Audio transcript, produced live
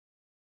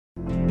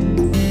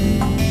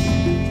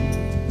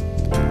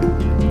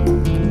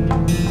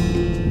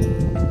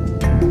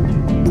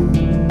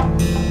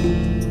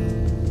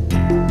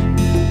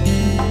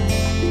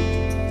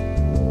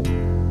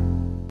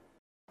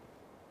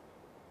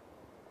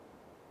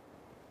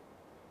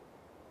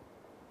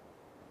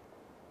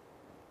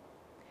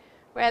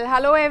Well,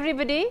 hello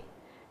everybody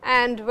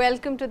and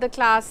welcome to the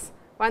class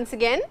once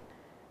again.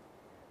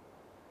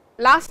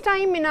 Last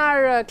time in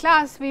our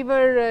class we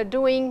were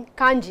doing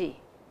kanji.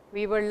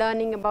 We were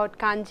learning about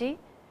kanji,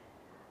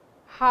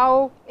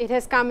 how it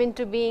has come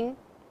into being,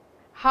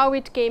 how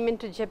it came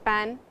into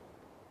Japan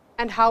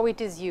and how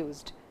it is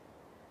used.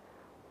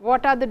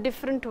 What are the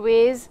different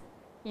ways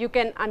you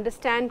can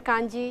understand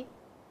kanji,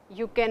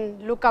 you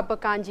can look up a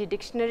kanji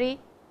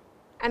dictionary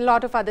and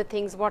lot of other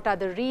things. What are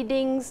the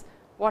readings,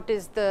 what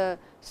is the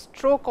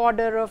stroke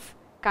order of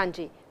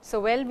kanji. So,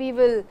 well, we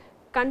will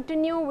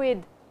continue with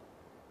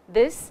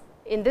this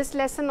in this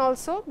lesson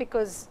also,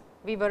 because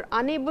we were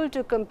unable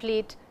to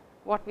complete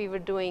what we were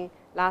doing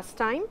last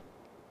time.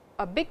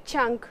 A big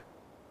chunk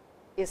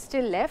is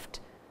still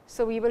left.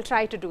 So, we will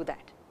try to do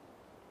that.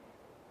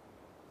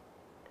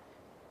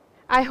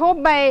 I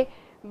hope by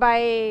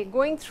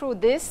going through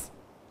this,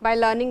 by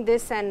learning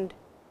this and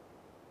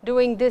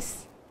doing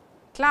this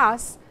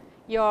class,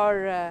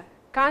 your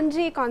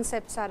kanji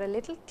concepts are a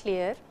little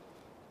clear.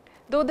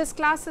 Though this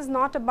class is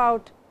not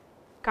about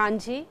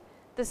kanji,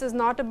 this is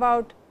not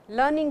about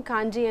learning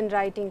kanji and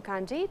writing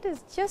kanji, it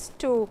is just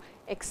to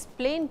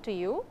explain to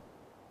you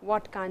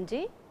what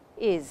kanji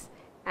is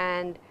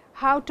and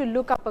how to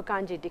look up a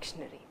kanji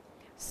dictionary.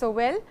 So,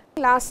 well,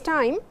 last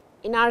time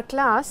in our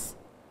class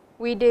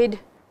we did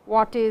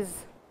what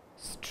is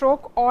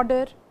stroke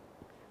order,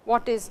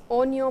 what is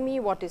onyomi,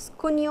 what is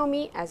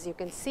kunyomi, as you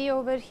can see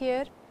over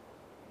here.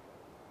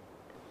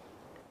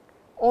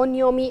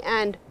 Onyomi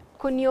and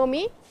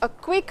kunyomi. A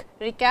quick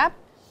recap: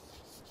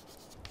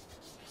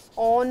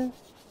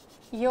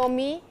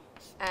 onyomi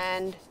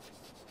and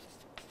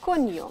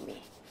kunyomi.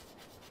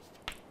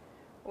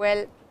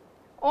 Well,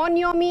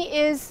 onyomi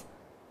is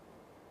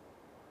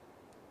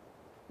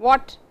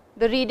what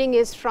the reading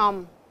is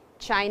from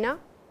China,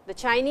 the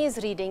Chinese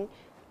reading,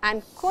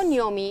 and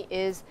kunyomi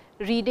is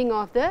reading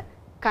of the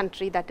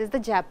country, that is the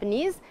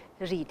Japanese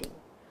reading.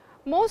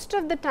 Most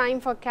of the time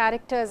for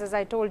characters, as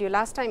I told you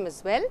last time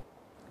as well,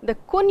 the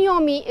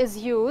kunyomi is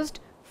used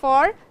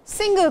for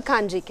single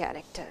kanji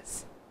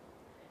characters,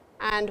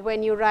 and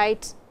when you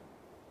write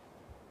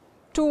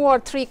 2 or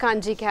 3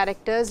 kanji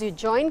characters, you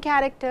join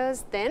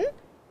characters, then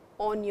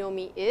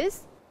onyomi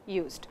is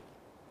used.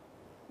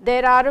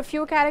 There are a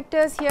few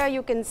characters here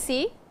you can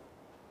see.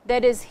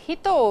 There is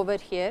hito over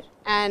here,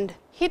 and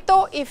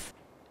hito, if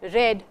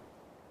read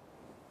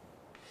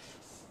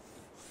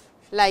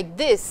like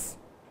this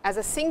as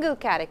a single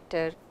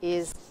character,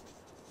 is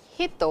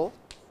hito,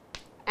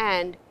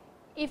 and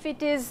if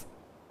it is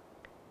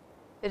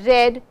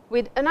read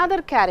with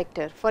another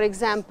character, for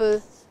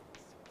example,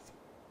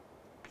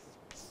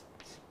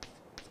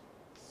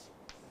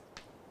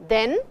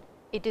 then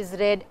it is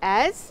read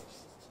as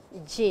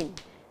jin,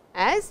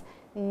 as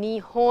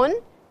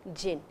nihon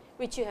jin,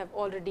 which you have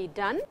already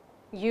done.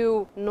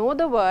 You know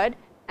the word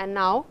and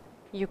now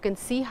you can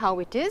see how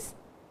it is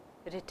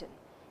written.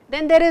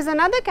 Then there is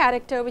another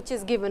character which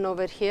is given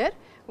over here,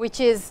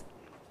 which is,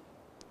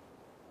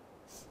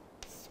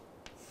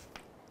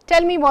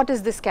 tell me what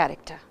is this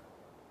character?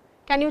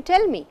 Can you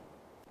tell me?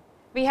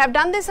 We have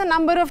done this a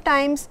number of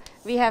times,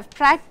 we have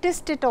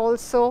practiced it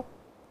also.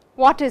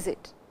 What is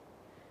it?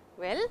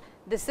 Well,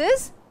 this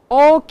is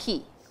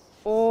oki,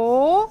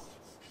 o-ki-e.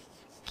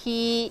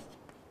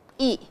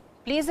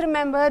 Please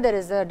remember, there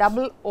is a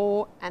double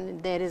O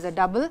and there is a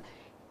double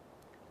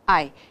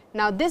I.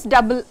 Now, this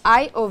double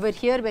I over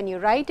here, when you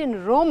write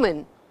in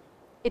Roman,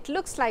 it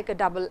looks like a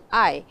double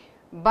I,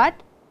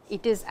 but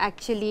it is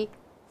actually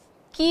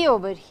ki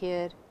over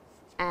here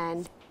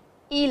and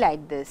E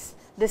like this.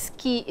 This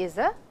ki is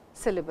a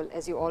syllable,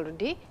 as you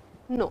already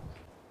know.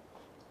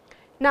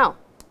 Now,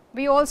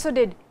 we also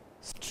did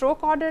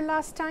stroke order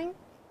last time.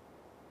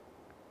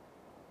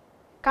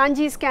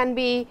 Kanjis can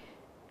be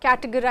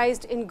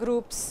categorized in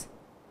groups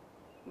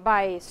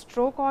by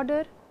stroke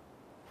order.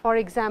 For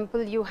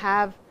example, you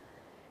have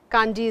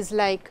kanjis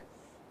like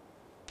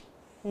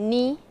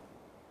ni,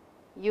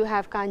 you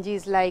have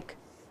kanjis like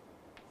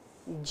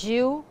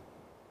ju,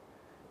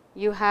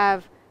 you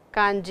have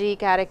kanji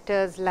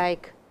characters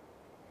like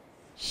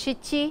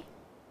shichi,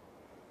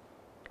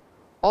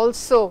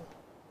 also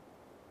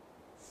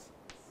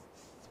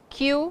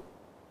kyu.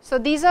 So,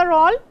 these are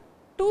all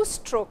 2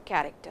 stroke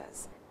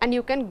characters and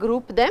you can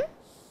group them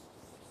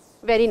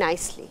very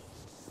nicely.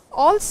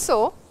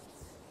 Also,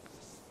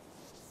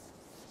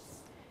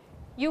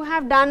 you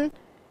have done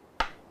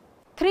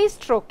 3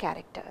 stroke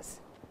characters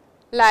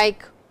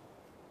like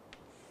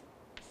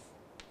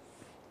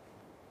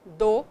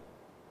do,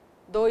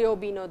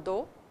 doyobi no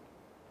do.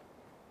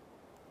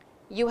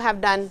 You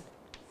have done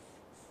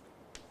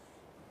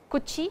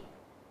kuchi,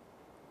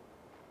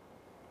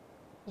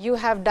 you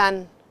have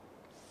done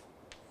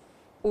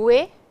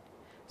ue.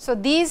 So,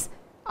 these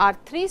are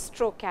 3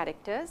 stroke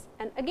characters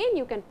and again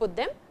you can put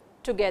them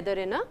together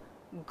in a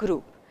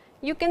group.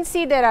 You can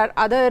see there are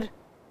other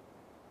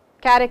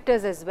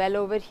characters as well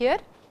over here.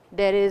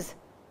 There is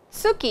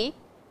tsuki,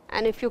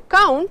 and if you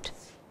count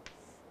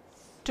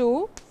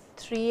 2,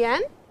 3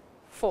 and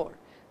 4.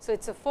 So, it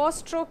is a 4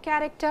 stroke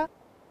character.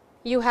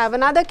 you have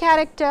another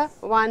character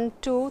 1,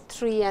 2,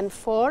 3 and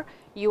 4.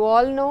 You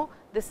all know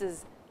this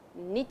is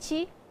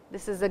nichi,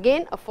 this is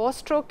again a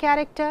 4-stroke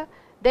character.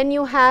 Then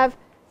you have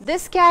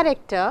this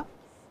character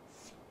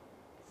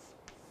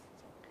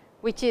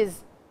which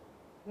is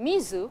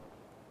mizu,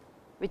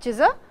 which is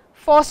a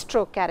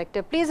 4-stroke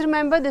character. Please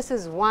remember this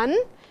is 1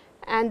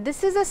 and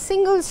this is a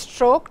single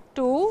stroke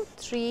 2,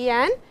 3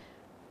 and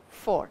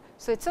 4.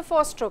 So, it is a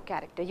 4-stroke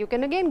character. You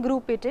can again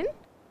group it in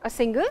a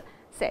single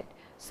set.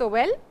 So,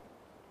 well,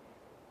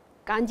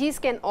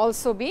 kanjis can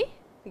also be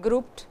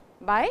grouped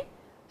by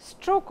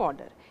stroke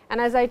order, and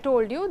as I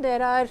told you,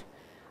 there are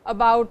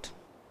about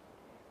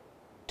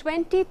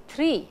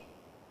 23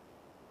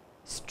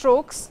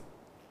 strokes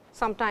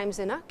sometimes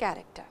in a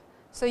character.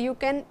 So, you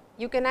can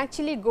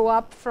actually go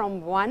up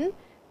from 1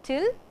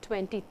 till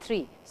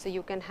 23. So,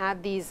 you can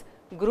have these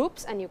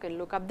groups and you can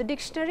look up the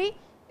dictionary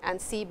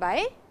and see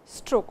by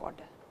stroke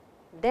order.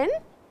 Then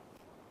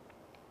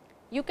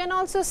you can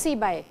also see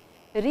by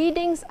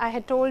readings. I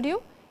had told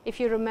you, if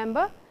you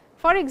remember,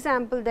 for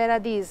example, there are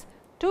these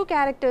 2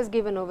 characters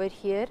given over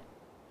here,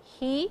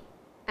 he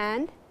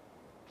and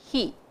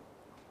he.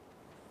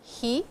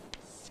 He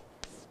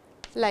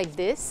like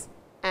this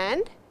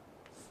and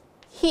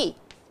he.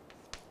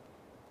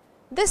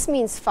 This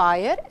means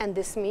fire and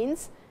this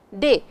means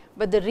day,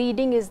 but the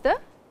reading is the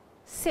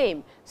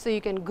same. So,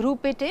 you can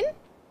group it in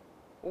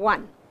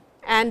 1,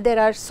 and there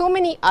are so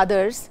many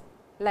others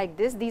like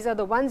this. These are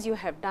the ones you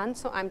have done.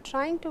 So, I am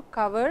trying to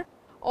cover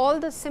all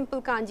the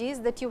simple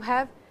kanjis that you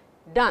have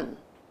done.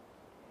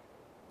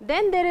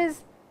 Then there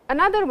is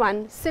another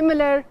one,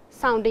 similar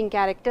sounding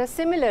character,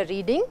 similar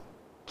reading,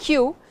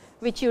 Q,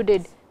 which you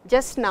did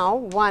just now,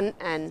 1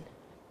 and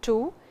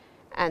 2,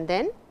 and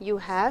then you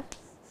have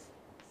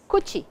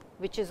kuchi,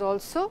 which is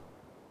also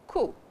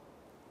ku,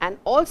 and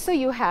also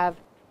you have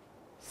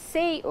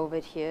sei over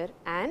here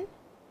and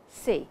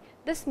sei.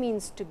 This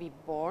means to be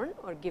born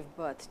or give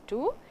birth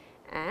to,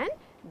 and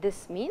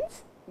this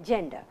means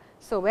gender.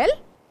 So, well,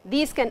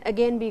 these can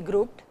again be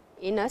grouped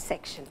in a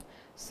section.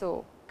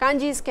 So,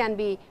 kanjis can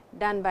be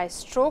done by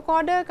stroke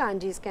order,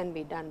 kanjis can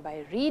be done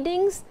by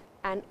readings,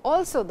 and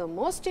also the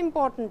most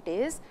important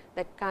is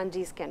that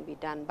kanjis can be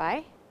done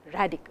by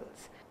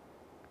radicals.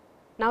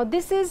 Now,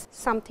 this is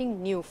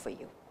something new for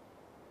you.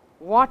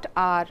 What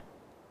are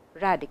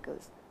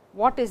radicals?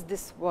 What is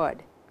this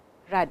word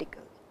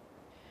radical?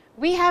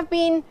 We have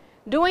been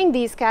doing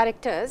these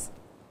characters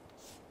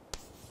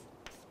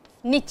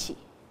nichi.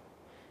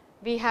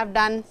 We have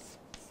done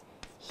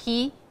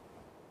he,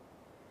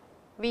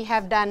 we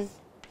have done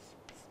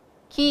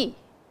ki,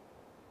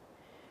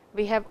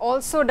 we have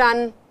also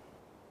done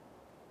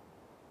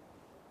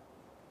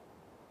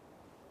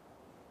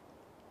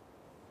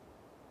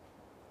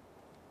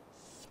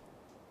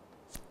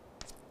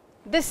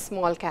this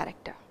small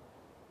character.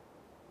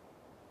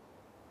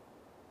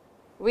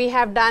 We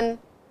have done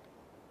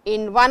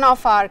in one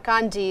of our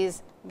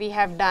kanjis, we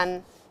have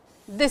done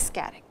this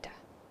character.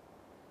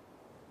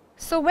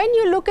 So, when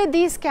you look at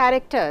these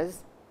characters,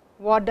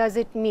 what does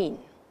it mean?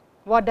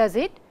 What does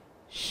it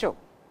show?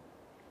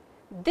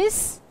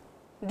 These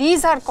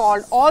are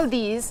called, all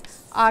these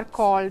are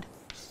called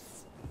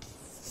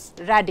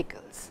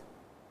radicals.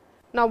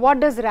 Now, what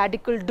does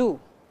radical do?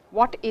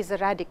 What is a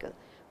radical?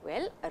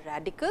 Well, a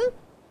radical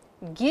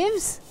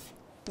gives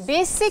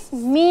basic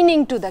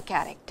meaning to the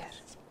character.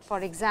 For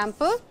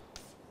example,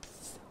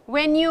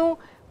 when you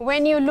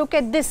look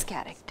at this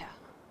character,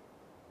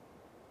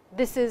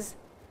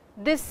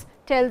 this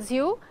tells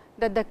you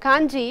that the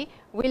kanji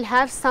will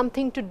have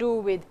something to do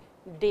with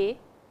day,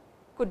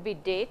 could be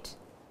date,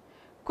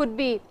 could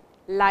be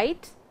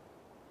light,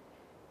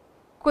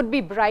 could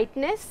be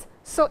brightness.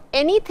 So,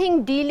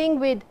 anything dealing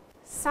with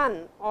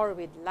sun or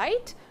with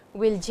light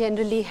will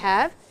generally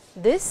have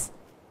this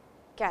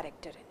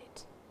character in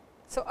it.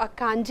 So, a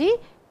kanji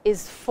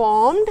is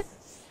formed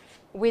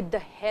with the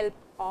help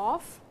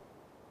of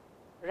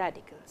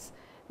radicals.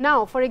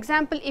 Now, for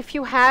example, if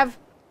you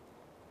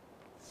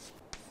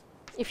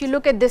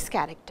look at this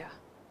character,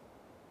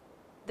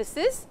 this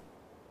is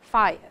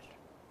fire.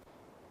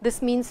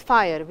 This means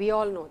fire, we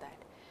all know that.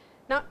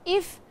 Now,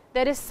 if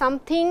there is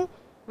something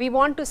we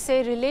want to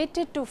say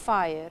related to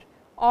fire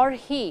or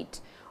heat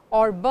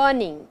or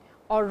burning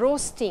or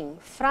roasting,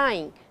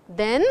 frying,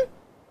 then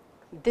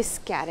this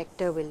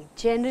character will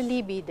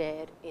generally be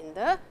there in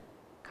the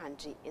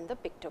kanji, in the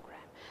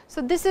pictogram.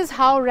 So, this is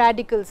how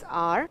radicals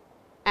are,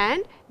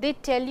 and they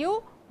tell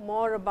you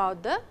more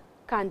about the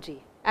kanji.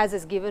 As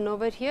is given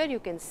over here, you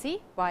can see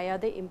why are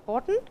they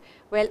important.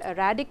 Well, a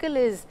radical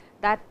is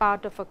that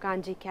part of a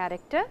kanji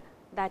character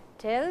that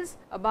tells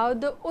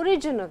about the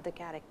origin of the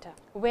character,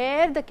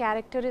 where the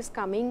character is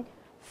coming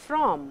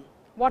from,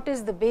 what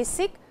is the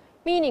basic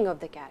meaning of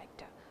the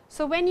character.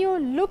 So, when you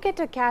look at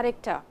a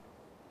character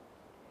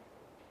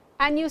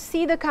and you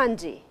see the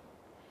kanji,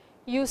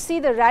 you see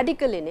the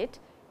radical in it,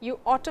 you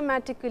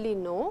automatically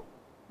know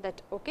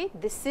that okay,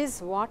 this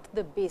is what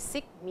the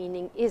basic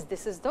meaning is,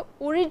 this is the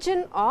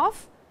origin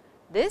of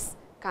this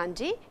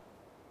kanji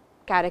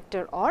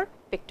character or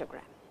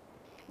pictogram.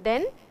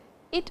 Then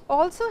It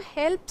also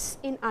helps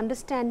in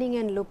understanding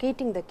and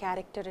locating the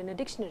character in a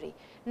dictionary.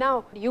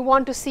 Now, you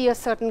want to see a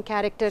certain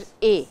character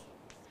A.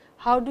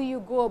 How do you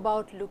go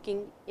about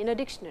looking in a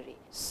dictionary?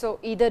 So,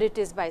 either it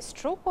is by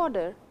stroke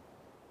order,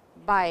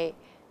 by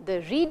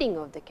the reading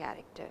of the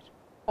character,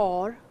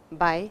 or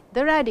by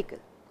the radical.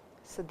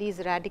 So, these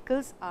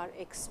radicals are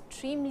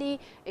extremely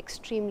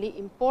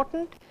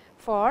important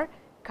for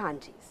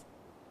kanjis.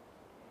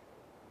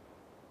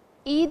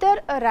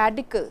 Either a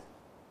radical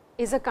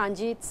is a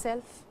kanji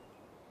itself.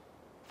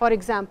 For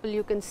example,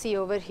 you can see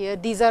over here,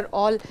 these are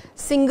all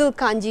single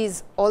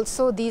kanjis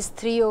also, these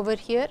three over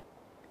here.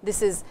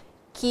 This is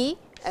ki,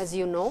 as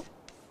you know,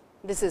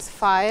 this is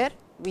fire,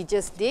 we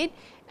just did,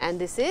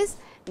 and this is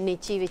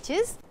nichi, which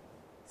is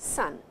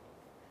sun.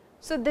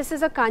 So, this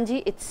is a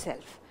kanji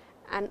itself,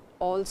 and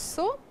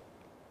also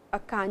a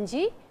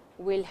kanji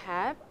will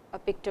have a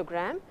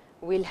pictogram,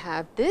 will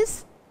have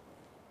this,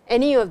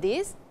 any of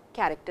these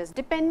characters,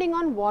 depending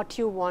on what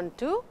you want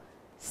to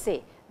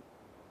say.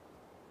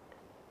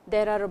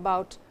 There are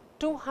about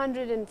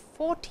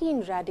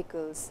 214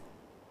 radicals,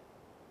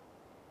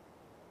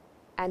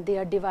 and they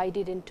are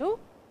divided into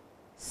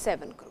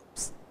 7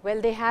 groups.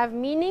 Well, they have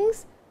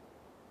meanings,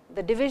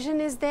 the division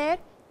is there,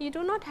 you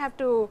do not have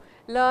to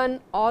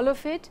learn all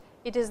of it.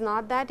 It is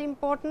not that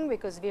important,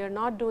 because we are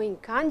not doing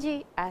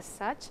kanji as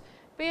such.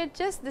 We are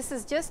just, this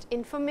is just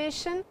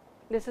information,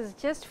 this is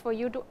just for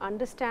you to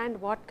understand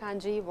what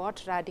kanji,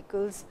 what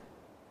radicals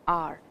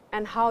are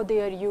and how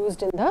they are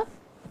used in the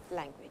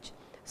language.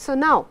 So,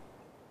 now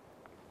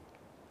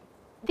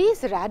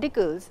these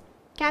radicals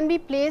can be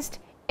placed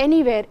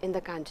anywhere in the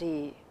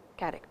kanji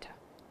character.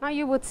 Now,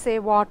 you would say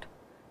what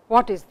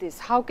is this?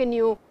 How can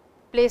you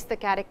place the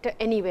character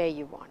anywhere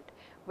you want?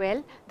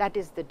 Well, that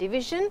is the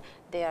division.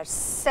 There are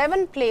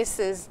 7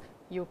 places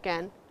you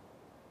can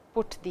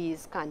put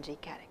these kanji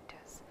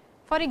characters.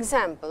 For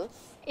example,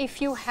 if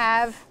you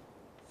have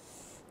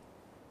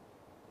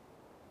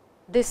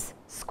this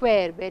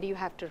square where you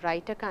have to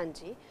write a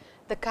kanji,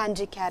 the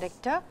kanji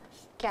character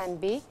can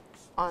be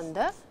on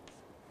the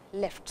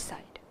left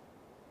side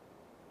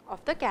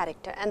of the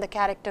character, and the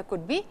character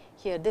could be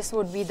here. This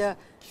would be the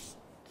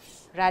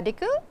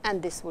radical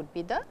and this would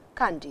be the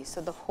kanji.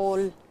 So, the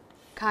whole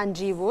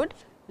kanji would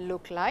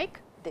look like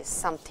this,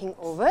 something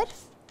over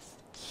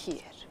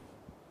here.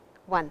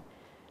 1.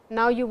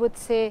 Now, you would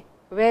say,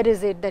 where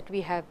is it that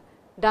we have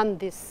done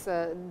this,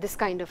 this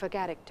kind of a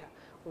character?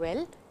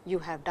 Well, you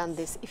have done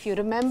this. If you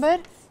remember,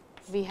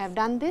 we have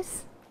done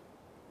this.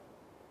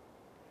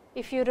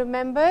 If you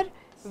remember,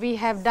 we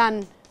have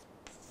done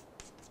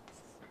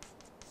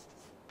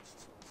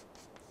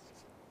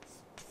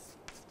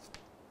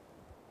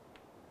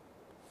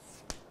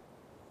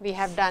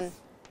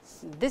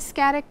this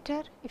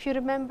character, if you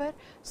remember.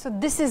 So,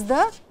 this is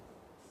the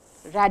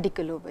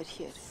radical over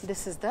here,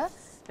 this is the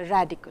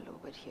radical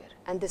over here,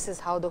 and this is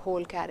how the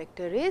whole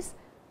character is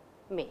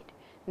made.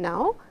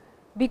 Now,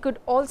 we could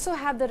also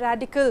have the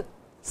radical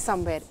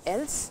somewhere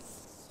else.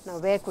 Now,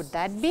 where could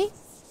that be?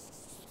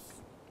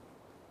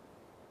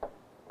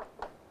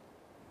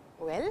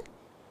 Well,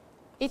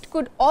 it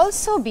could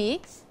also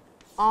be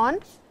on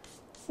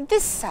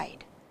this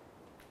side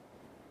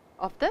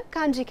of the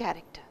kanji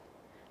character.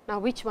 Now,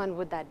 which one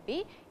would that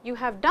be? You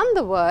have done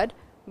the word,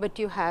 but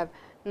you have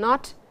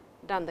not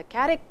done the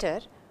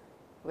character.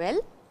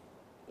 Well,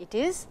 it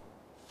is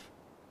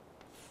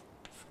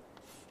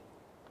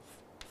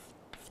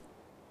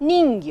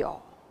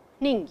ningyo,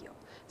 ningyo.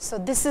 So,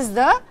 this is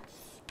the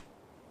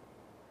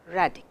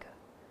radical.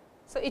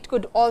 So, it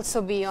could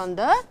also be on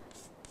the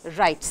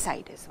right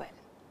side as well.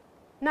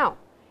 Now,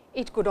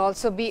 it could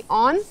also be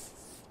on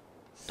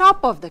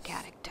top of the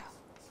character.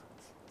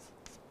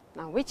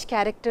 Now, which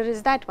character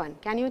is that one?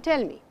 Can you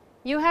tell me?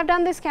 You have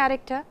done this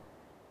character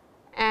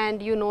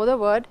and you know the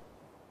word.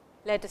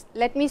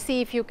 Let me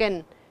see if you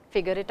can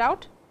figure it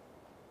out.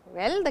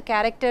 Well, the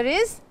character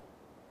is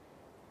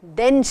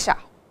densha.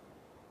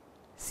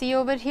 See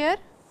over here,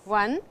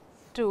 1,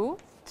 2,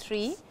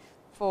 3,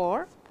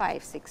 4,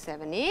 5, 6,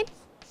 7, 8,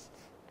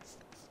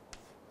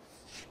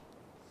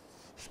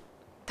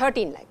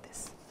 13 like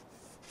this,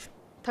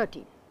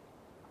 13.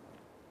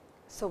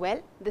 So,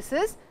 well, this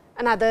is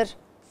another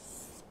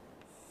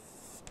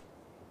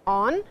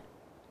on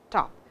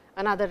top,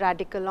 another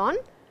radical on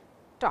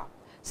top.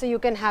 So, you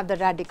can have the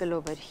radical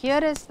over here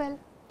as well.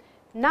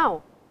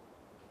 Now,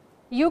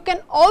 you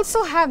can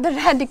also have the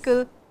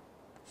radical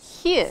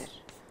here.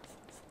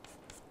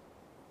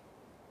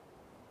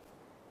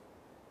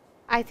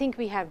 I think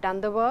we have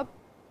done the verb.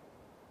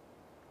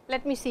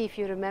 Let me see if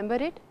you remember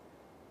it.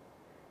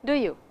 Do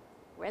you?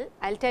 Well,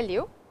 I will tell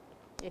you,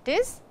 it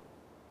is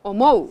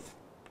omou.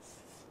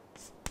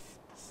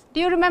 Do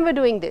you remember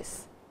doing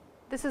this?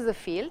 This is the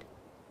field,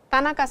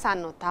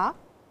 Tanaka-san no ta,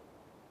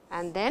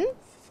 and then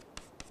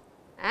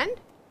and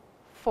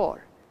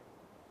 4.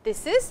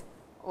 This is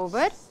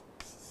over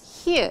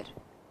here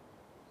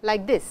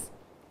like this,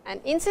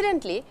 and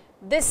incidentally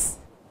this,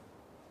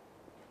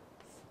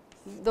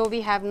 though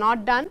we have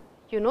not done,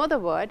 you know the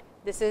word,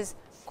 this is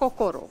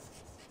kokoro,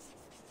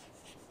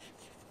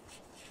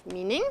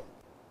 meaning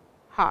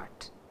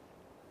heart,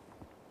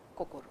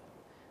 kokoro.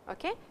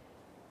 Okay.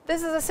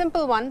 This is a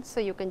simple one, so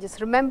you can just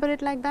remember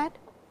it like that.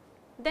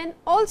 Then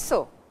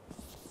also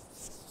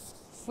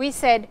we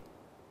said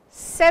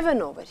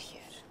 7 over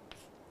here,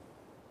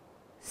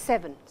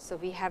 7. So,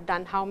 we have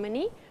done how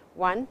many?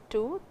 1,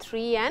 2,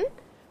 3 and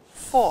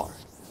 4.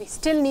 We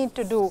still need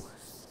to do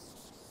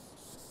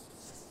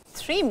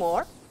 3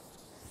 more.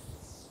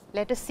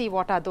 Let us see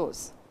what are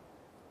those.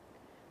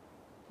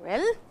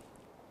 Well,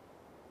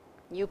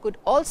 you could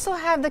also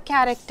have the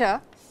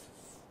character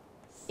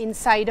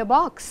inside a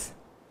box,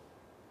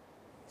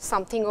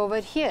 something over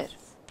here.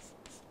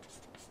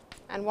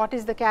 And what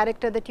is the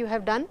character that you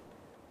have done?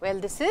 Well,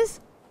 this is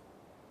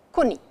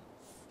kuni.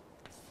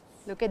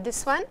 Look at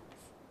this one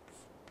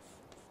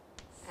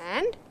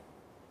and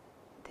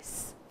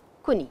this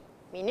kuni,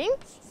 meaning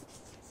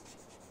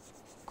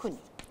kuni.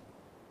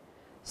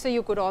 So,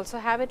 you could also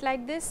have it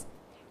like this.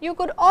 You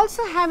could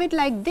also have it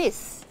like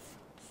this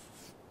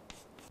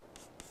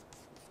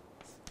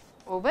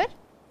over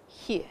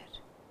here.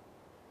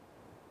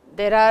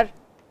 There are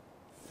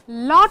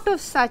lot of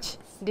such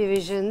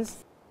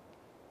divisions.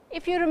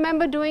 If you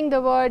remember doing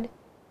the word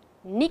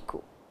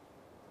niku,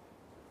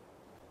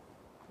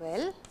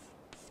 well,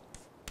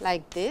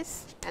 like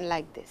this and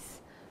like this.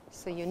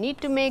 So, you need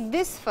to make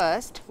this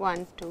first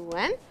 1, 2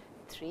 and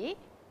 3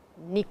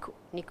 niku.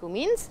 Niku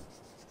means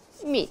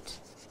meat.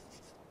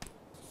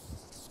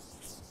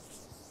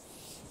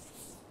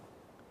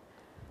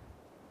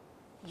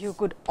 You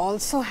could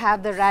also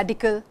have the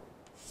radical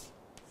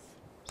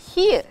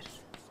here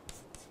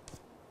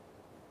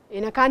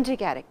in a kanji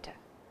character.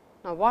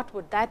 Now, what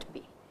would that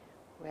be?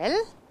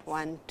 Well,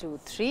 1, 2,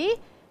 3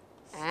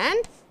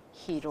 and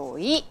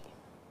hiroi,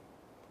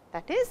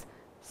 that is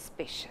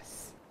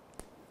spacious.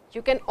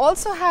 You can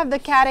also have the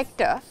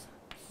character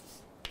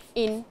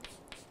in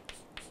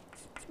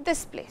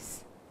this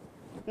place.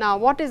 Now,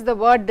 what is the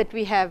word that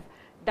we have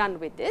done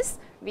with this?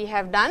 We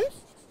have done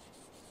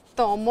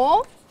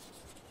tomo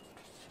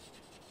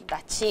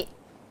dachi,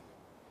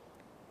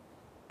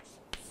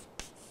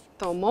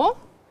 tomo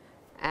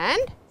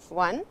and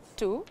 1,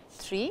 2,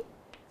 3,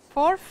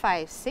 4,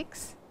 5,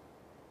 6,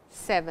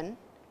 7,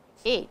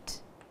 8,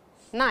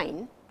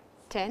 9,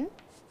 10,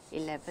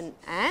 11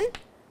 and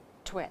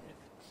 12.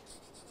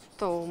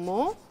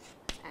 Tomo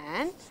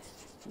and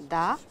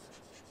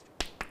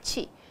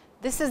dachi.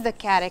 This is the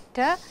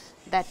character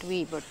that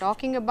we were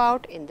talking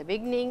about in the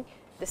beginning.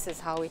 This is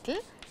how it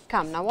will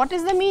come. Now, what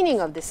is the meaning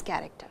of this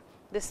character?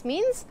 This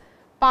means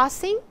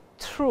passing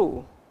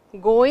through,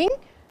 going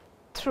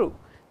through.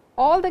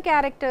 All the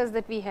characters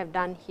that we have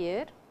done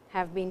here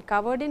have been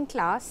covered in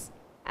class,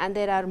 and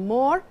there are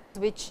more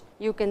which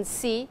you can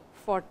see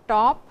for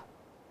top,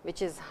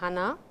 which is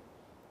hana,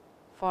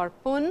 for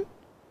pun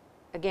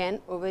again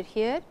over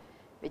here,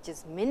 which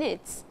is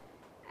minutes,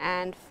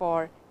 and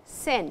for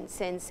sen,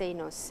 sensei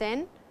no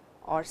sen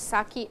or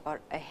saki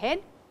or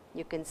ahead,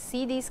 you can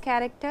see these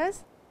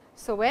characters.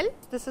 So, well,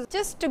 this is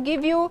just to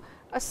give you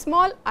a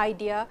small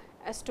idea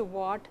as to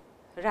what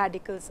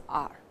radicals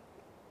are.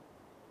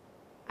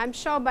 I am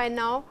sure by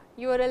now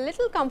you are a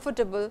little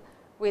comfortable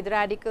with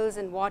radicals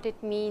and what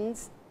it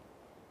means,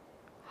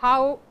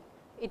 how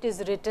it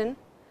is written.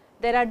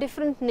 There are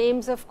different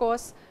names, of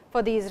course,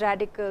 for these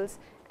radicals,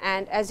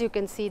 and as you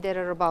can see, there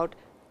are about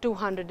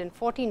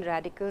 214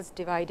 radicals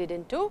divided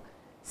into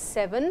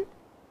 7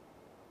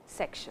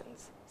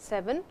 sections,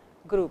 7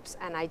 groups,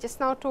 and I just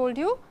now told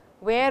you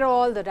where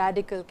all the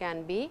radical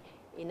can be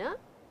in a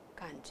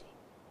kanji.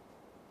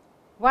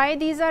 Why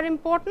these are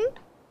important?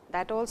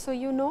 That also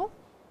you know.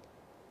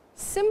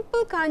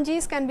 Simple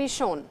kanjis can be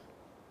shown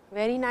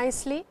very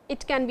nicely,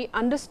 it can be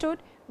understood,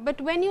 but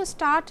when you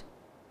start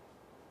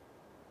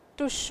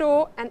to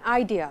show an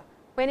idea,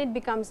 when it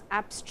becomes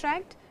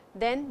abstract,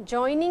 then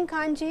joining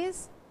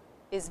kanjis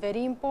is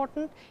very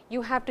important.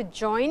 You have to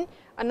join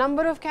a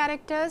number of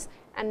characters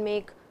and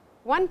make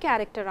one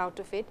character out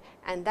of it,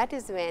 and that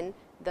is when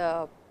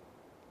the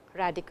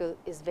radical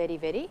is very,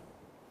 very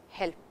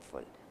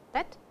helpful,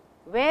 that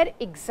where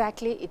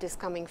exactly it is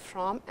coming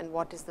from and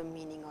what is the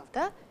meaning of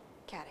the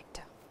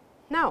character.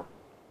 Now,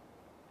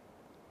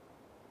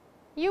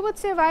 you would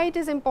say why it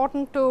is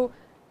important to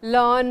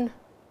learn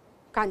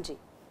kanji.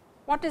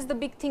 What is the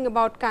big thing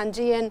about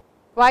kanji and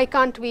why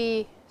can't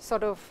we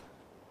sort of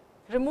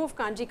remove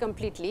kanji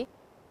completely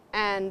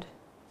and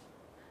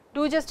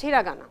do just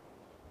hiragana?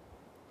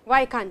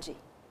 Why kanji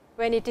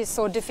when it is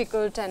so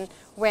difficult and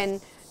when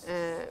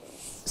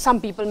some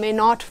people may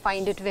not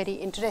find it very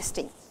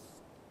interesting?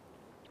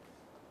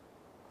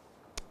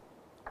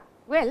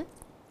 Well,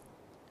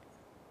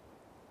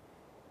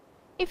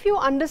 if you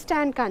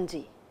understand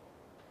kanji,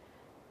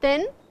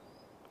 then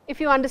if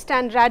you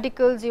understand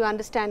radicals, you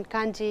understand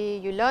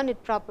kanji, you learn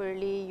it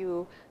properly,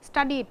 you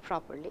study it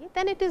properly,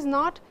 then it is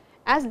not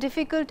as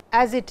difficult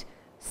as it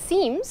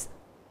seems.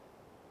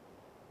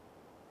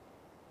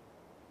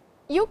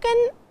 You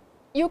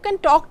can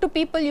talk to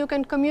people, you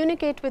can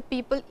communicate with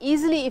people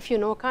easily if you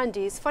know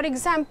kanjis. For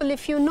example,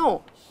 if you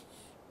know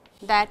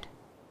that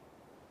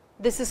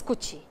this is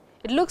kuchi,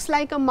 it looks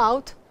like a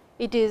mouth,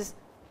 it is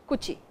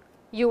kuchi,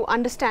 you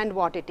understand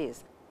what it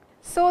is.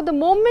 So, the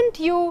moment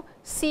you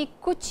see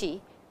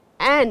kuchi,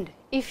 and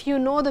if you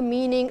know the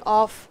meaning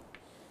of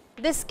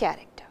this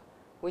character,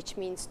 which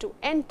means to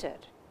enter,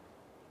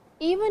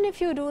 even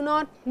if you do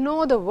not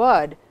know the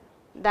word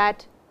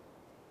that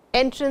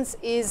entrance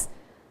is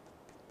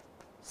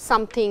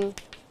something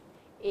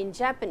in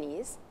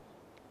Japanese,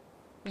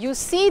 you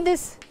see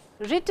this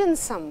written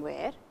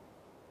somewhere,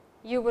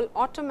 you will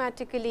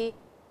automatically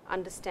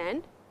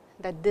understand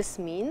that this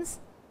means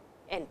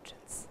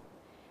entrance.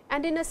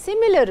 And in a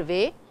similar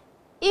way,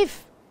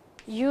 if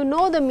you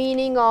know the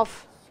meaning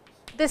of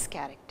this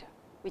character,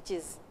 which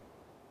is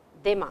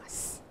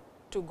demas,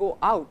 to go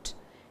out,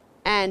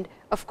 and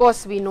of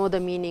course, we know the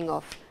meaning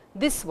of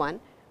this one,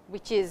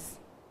 which is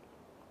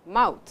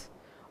mouth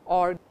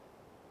or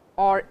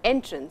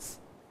entrance,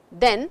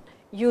 then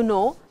you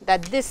know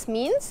that this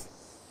means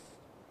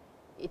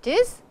it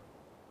is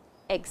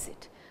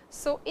exit.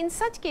 So, in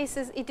such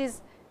cases, it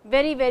is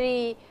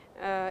very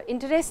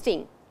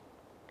interesting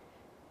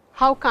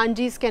how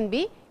kanjis can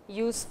be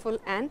useful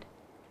and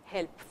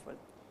helpful.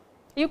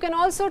 You can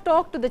also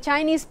talk to the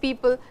Chinese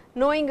people,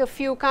 knowing a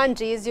few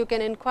kanjis, you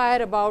can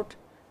inquire about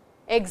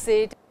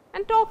exit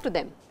and talk to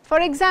them.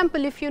 For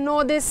example, if you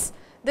know this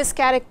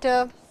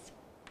character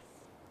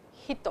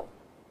hito,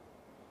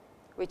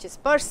 which is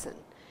person,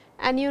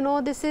 and you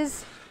know this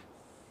is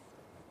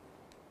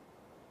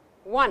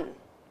one.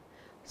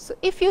 So,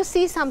 if you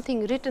see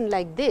something written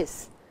like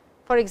this,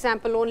 for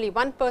example, only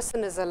one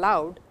person is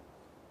allowed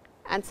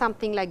and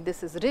something like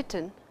this is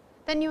written,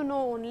 then you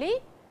know only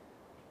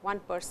one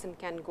person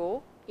can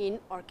go in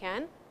or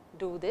can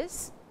do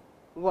this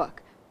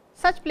work.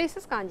 Such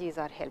places kanjis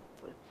are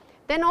helpful.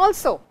 Then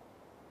also,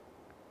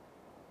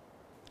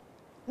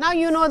 now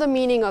you know the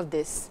meaning of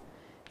this,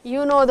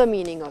 you know the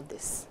meaning of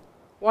this.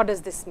 What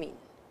does this mean?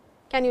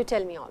 Can you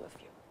tell me, all of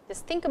you?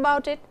 Just think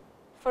about it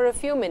for a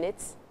few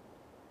minutes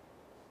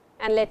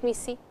and let me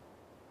see.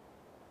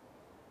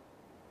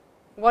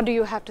 What do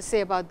you have to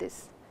say about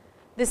this?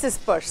 This is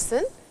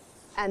person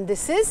and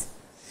this is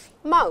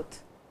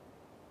mouth,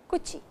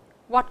 kuchi.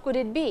 What could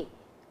it be?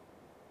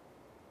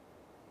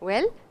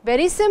 Well,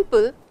 very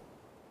simple,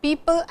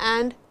 people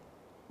and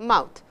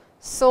mouth.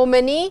 So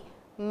many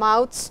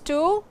mouths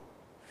to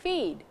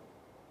feed,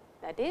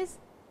 that is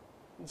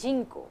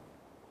jinko,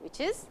 which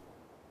is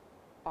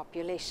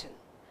population.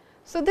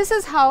 So, this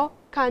is how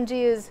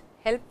kanji is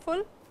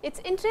helpful. It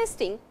is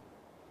interesting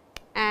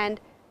and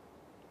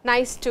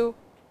nice to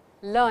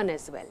learn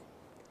as well.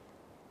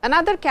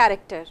 Another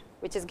character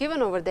which is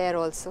given over there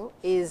also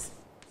is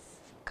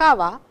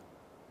kawa,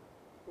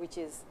 which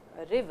is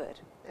a river,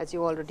 as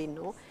you already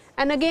know,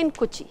 and again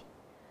kuchi.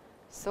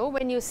 So,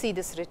 when you see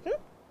this written,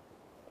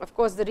 of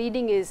course, the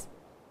reading is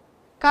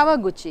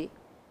Kawaguchi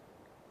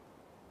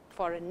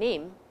for a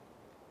name,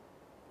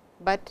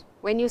 but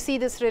when you see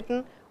this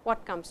written,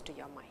 what comes to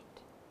your mind?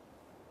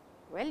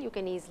 Well, you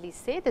can easily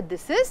say that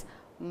this is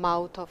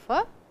mouth of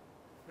a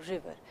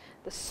river,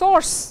 the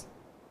source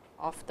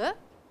of the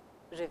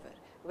river,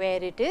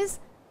 where it is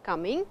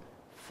coming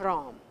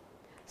from.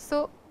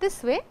 So,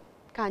 this way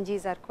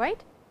kanjis are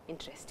quite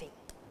interesting.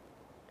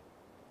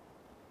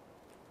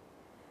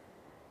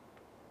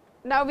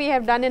 Now, we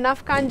have done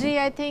enough kanji,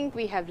 I think.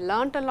 We have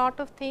learnt a lot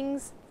of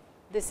things.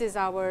 This is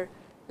our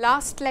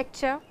last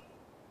lecture,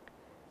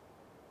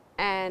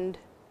 and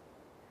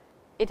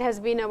it has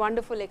been a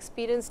wonderful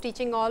experience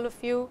teaching all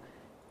of you,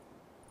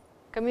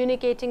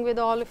 communicating with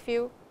all of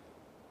you,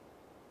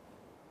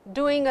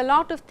 doing a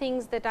lot of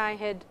things that I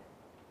had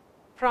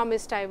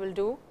promised I will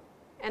do,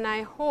 and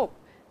I hope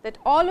that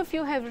all of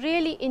you have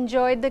really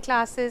enjoyed the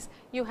classes,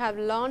 you have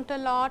learnt a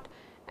lot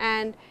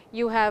and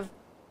you have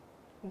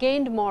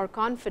gained more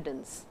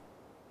confidence.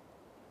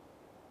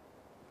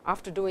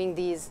 After doing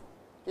these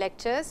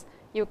lectures,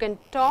 you can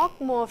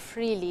talk more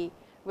freely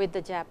with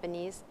the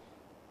Japanese,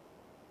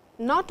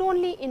 not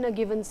only in a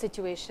given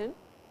situation,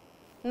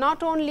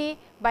 not only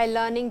by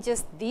learning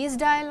just these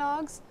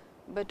dialogues,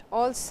 but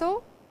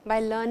also by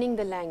learning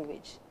the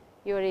language.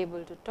 You are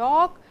able to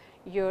talk,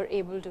 you are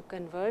able to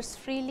converse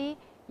freely,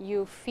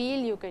 you feel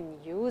you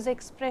can use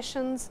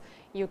expressions,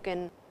 you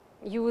can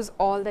use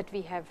all that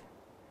we have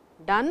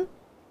done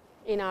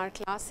in our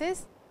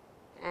classes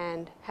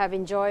and have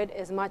enjoyed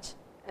as much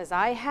as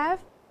I have.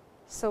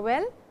 So,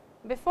 well,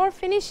 before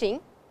finishing,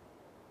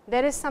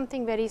 there is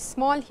something very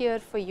small here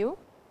for you.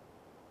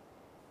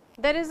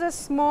 There is a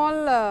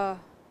small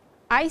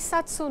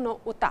aisatsu no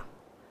uta.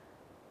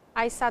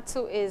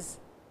 Aisatsu is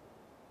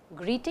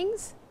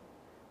greetings,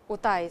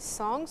 uta is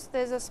songs.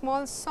 There is a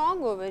small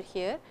song over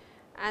here,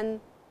 and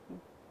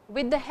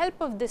with the help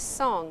of this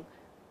song,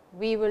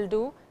 we will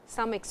do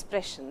some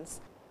expressions.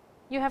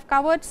 You have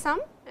covered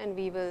some and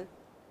we will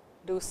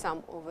do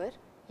some over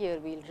here.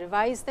 We will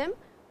revise them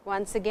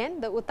once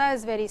again. The uta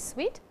is very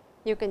sweet.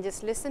 You can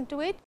just listen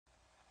to it.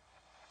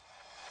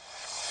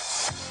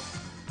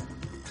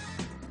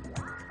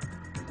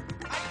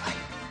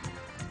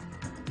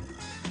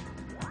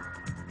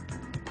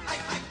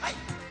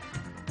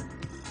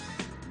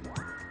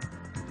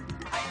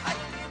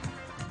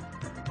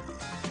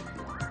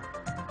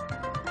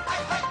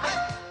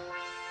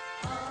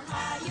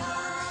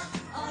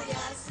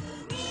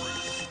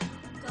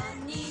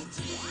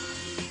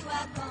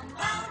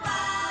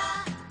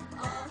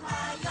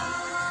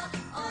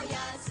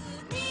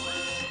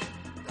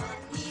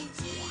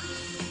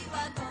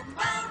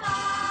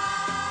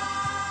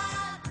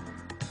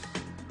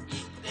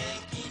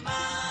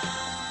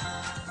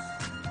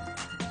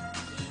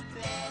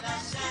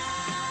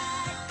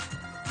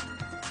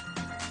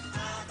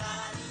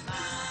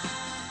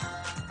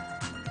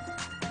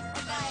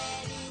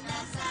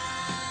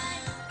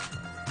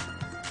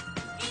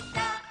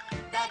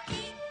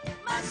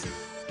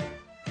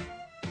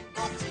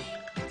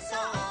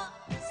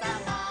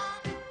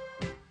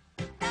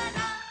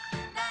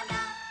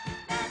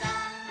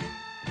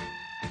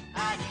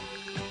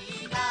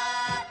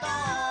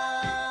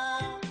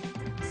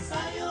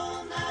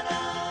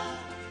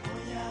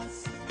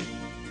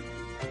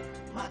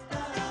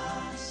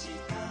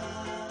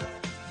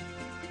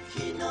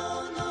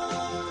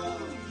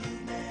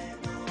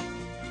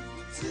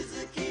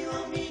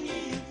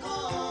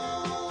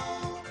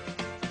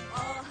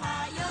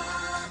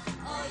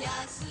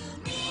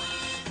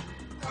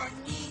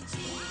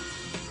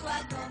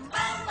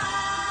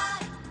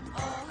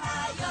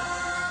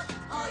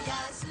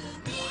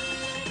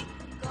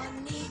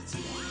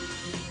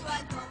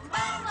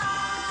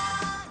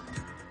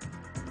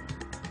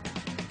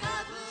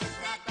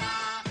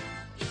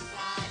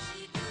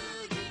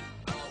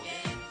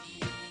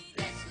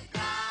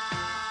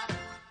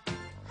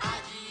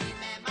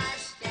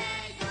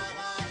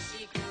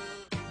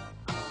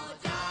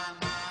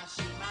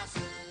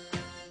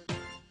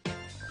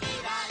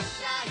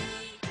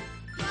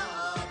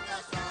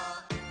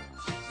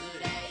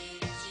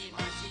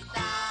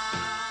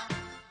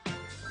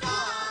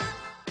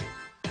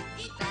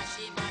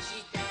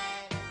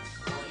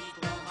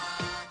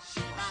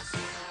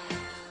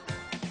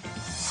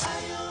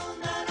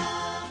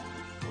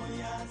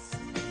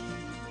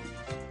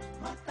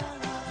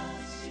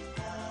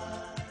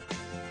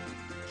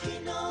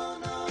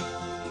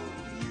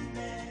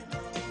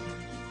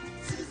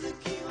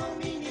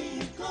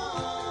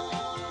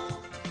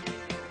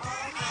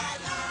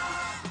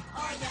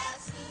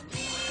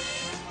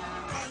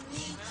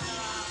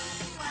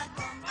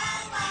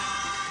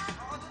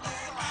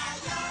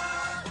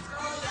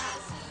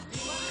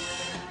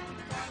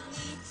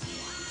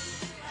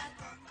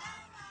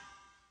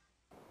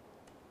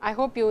 I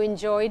hope you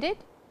enjoyed it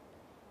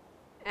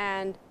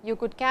and you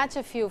could catch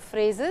a few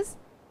phrases,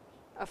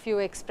 a few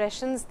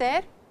expressions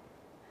there.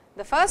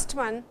 The first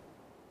one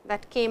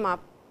that came up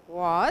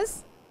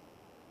was,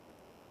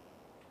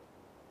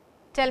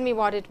 tell me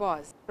what it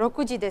was.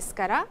 6時です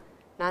から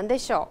何で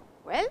しょ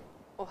う? Well,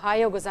 おは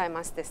ようござい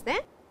ますです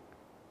ね。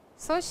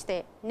そし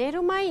て寝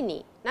る前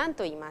に何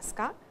と言います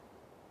か?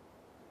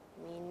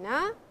 みん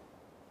な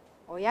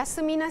おや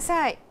すみな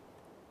さい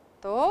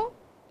と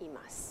言い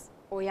ます。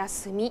おや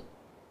すみ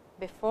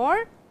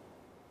before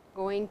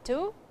going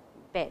to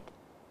bed.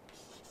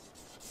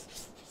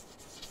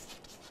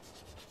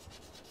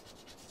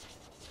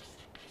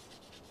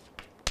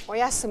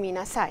 Oyasumi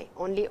nasai.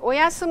 Only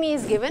oyasumi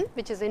is given,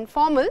 which is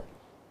informal.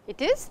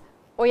 It is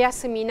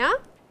oyasumi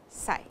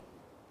nasai.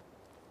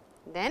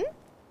 Then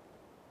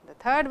the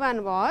third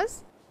one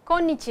was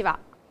konnichiwa.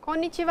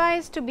 Konnichiwa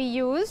is to be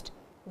used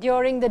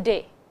during the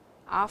day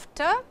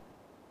after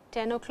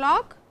 10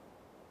 o'clock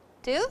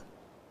till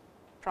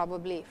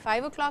probably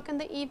 5 o'clock in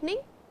the evening,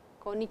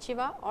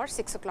 konnichiwa, or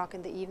 6 o'clock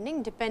in the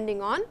evening,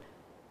 depending on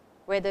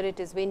whether it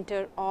is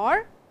winter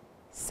or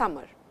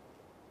summer.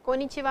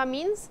 Konnichiwa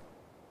means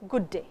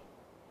good day,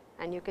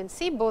 and you can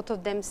see both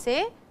of them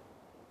say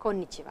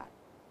konnichiwa.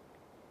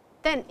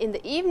 Then in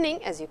the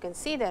evening, as you can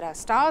see, there are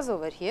stars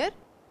over here,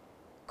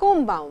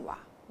 konbanwa.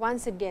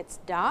 Once it gets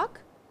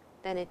dark,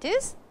 then it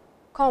is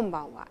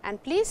konbanwa.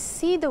 And please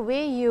see the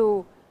way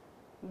you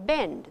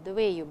bend, the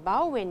way you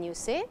bow when you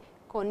say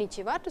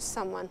konnichiwa to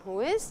someone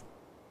who is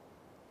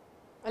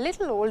a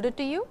little older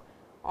to you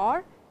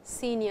or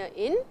senior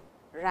in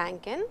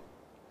rank and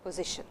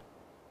position.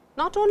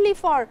 Not only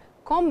for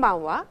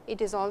konbanwa,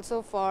 it is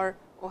also for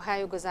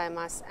ohayo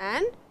gozaimasu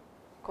and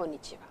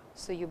konnichiwa.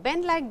 So, you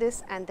bend like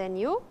this and then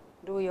you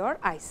do your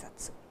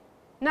aisatsu.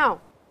 Now,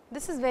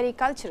 this is very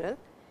cultural,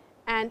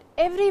 and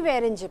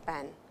everywhere in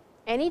Japan,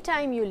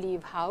 anytime you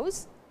leave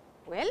house,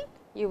 well,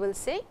 you will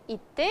say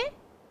itte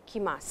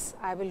kimasu,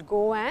 I will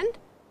go and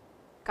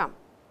come.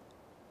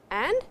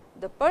 And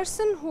the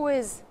person who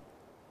is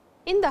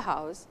in the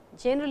house,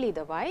 generally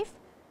the wife,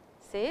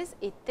 says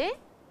itte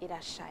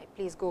irashai,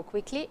 please go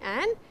quickly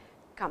and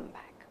come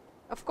back.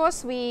 Of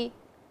course, we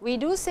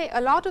do say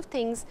a lot of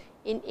things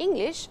in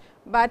English,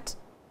 but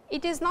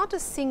it is not a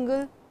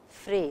single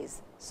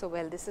phrase. So,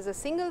 well, this is a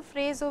single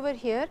phrase over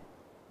here,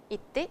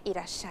 itte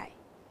irashai.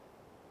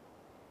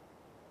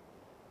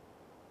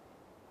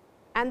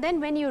 And then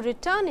when you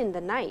return in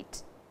the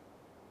night,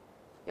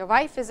 your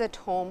wife is at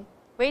home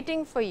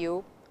waiting for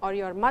you, or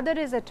your mother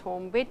is at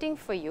home waiting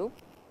for you,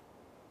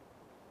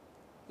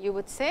 you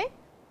would say,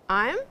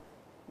 I am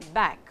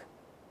back,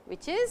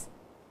 which is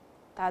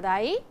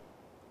tadaima,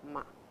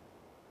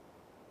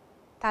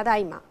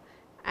 tadaima,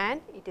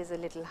 and it is a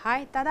little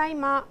high,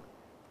 tadaima,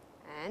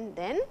 and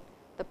then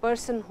the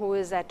person who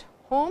is at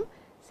home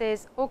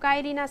says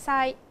okaeri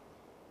nasai,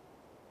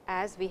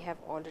 as we have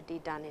already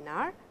done in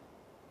our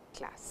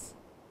class.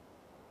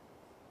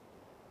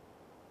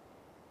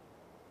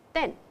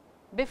 Then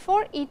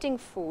before eating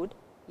food,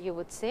 you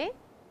would say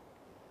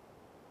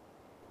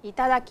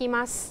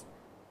itadakimasu,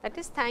 that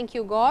is, thank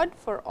you God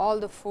for all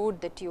the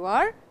food that you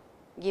are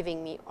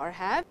giving me or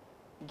have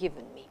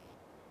given me.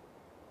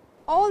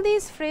 All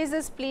these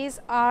phrases, please,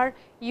 are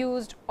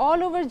used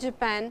all over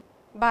Japan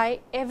by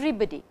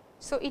everybody.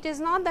 So, it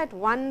is not that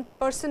one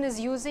person is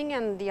using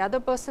and the other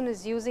person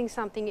is using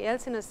something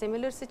else in a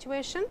similar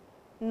situation.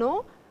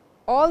 No,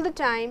 all the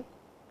time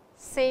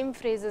same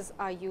phrases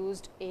are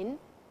used in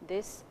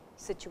this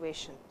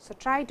situation. So,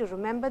 try to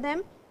remember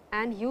them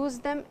and use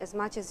them as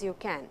much as you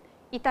can.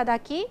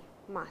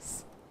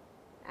 Itadakimasu.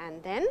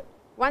 And then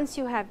once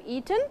you have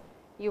eaten,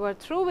 you are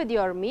through with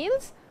your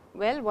meals,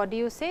 well, what do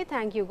you say?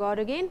 Thank you God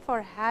again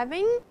for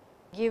having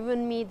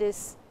given me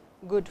this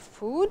good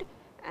food,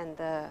 and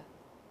the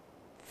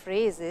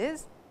phrase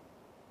is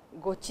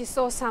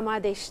Gochiso sama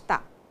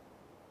deshita.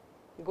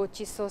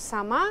 Gochiso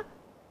sama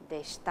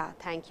deshita.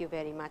 Thank you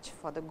very much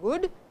for the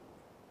good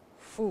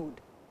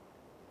food.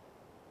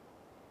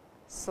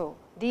 So,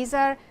 these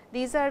are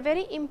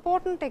very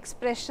important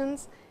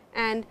expressions,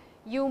 and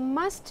you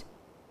must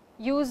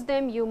use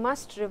them, you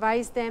must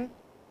revise them.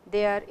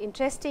 They are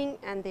interesting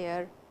and they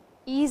are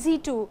easy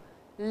to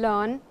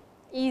learn,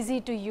 easy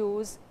to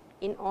use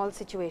in all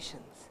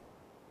situations.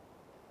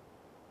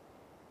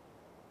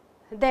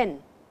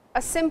 Then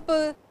a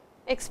simple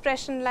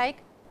expression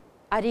like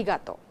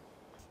arigato.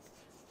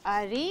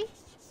 Arigato,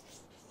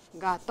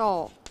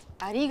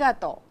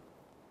 arigato,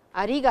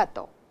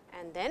 arigato,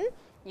 and then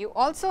you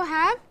also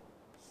have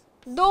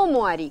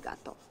domo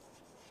arigato.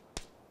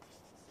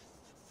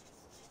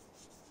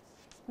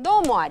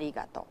 Domo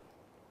arigato.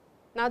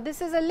 Now,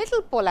 this is a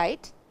little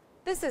polite,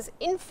 this is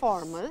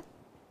informal,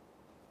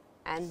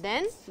 and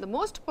then the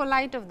most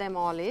polite of them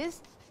all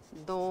is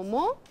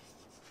domo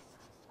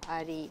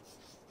arigato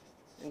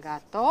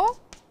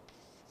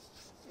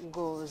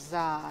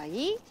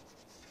gozaimasu.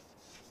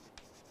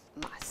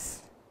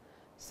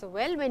 So,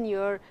 well, when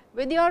you are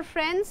with your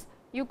friends,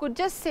 you could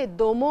just say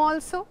domo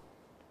also,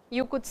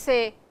 you could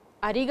say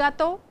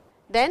arigato.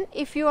 Then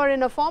if you are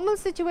in a formal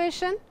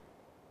situation,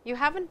 you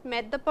haven't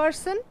met the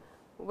person,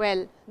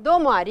 well,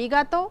 domo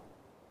arigato,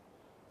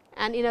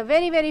 and in a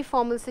very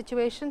formal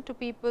situation to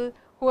people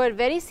who are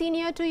very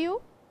senior to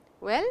you,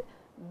 well,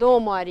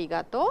 domo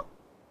arigato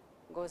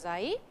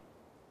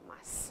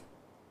gozaimasu.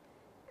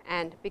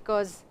 And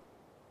because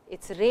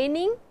it is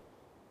raining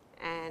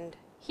and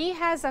he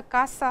has a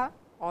casa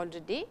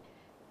already,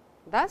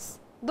 thus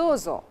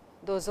dozo.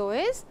 Dozo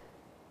is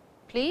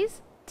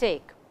please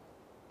take,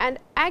 and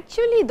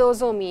actually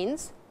dozo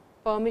means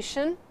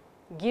permission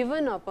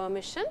given or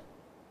permission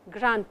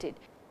granted.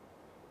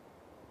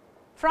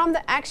 From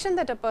the action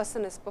that a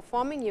person is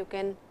performing, you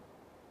can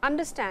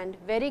understand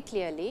very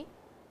clearly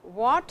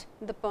what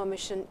the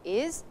permission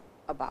is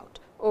about.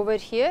 Over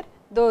here,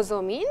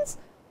 dozo means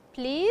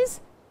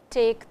please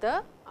take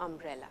the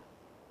umbrella,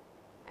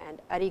 and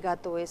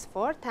arigato is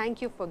for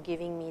thank you for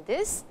giving me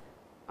this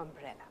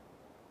umbrella.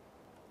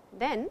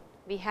 Then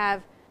we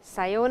have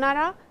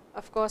sayonara,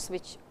 of course,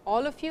 which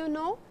all of you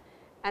know,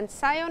 and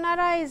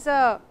sayonara is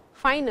a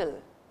final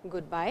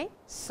goodbye.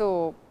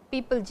 So,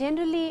 people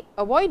generally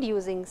avoid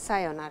using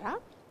sayonara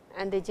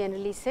and they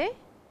generally say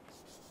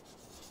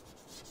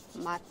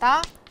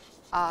mata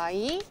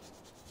aimashou,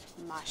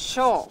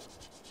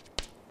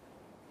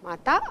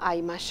 mata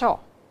aimashou,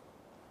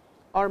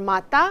 or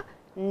mata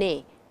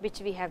ne,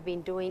 which we have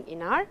been doing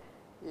in our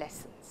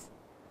lessons,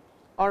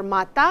 or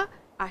mata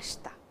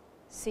ashita,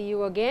 see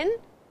you again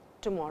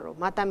tomorrow.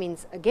 Mata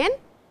means again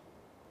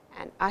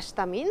and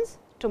ashita means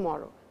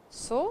tomorrow.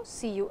 So,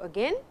 see you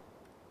again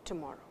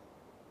tomorrow.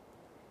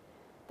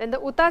 Then the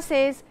uta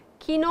says,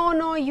 Kino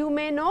no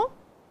yume no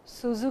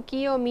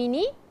Suzuki o mi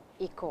ni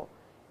iko.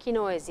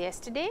 Kino is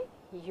yesterday,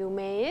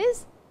 yume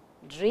is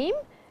dream.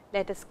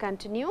 Let us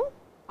continue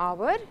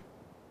our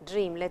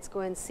dream. Let us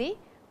go and see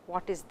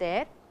what is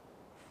there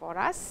for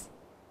us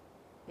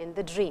in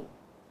the dream.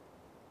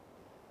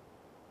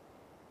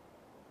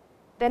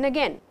 Then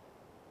again,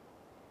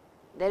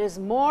 there is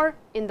more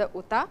in the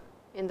uta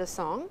in the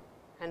song,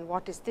 and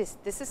what is this?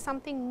 This is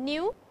something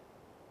new,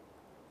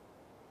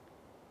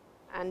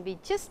 and we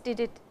just did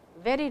it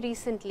very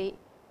recently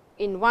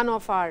in one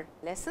of our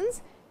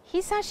lessons.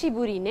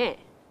 Hisashiburi ne,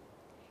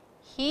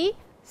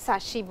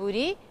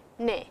 hisashiburi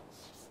ne,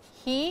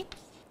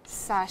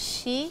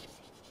 hisashiburi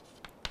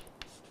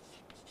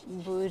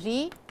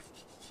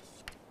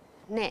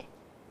ne,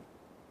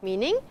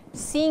 meaning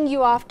seeing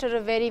you after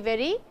a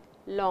very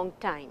long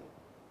time.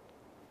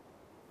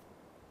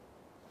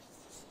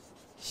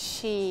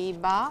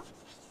 Shibaraku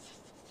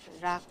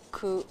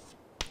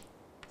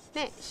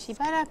ne,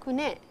 shibaraku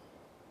ne.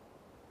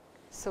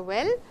 So,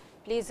 well,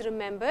 please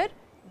remember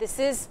this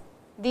is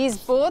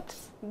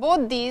both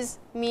these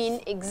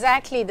mean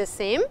exactly the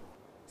same,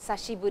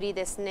 sashiburi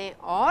desu ne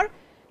or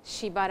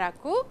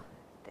shibaraku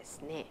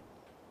desu ne.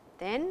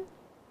 Then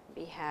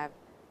we have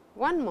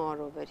one more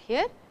over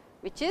here,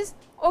 which is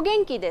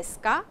ogenki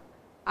desu ka,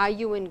 are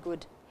you in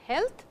good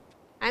health?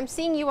 I am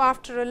seeing you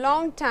after a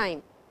long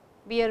time.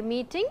 We are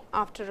meeting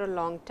after a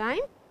long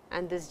time,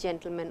 and this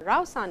gentleman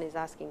Rao-san is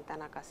asking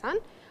Tanaka-san,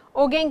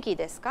 ogenki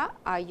desu ka,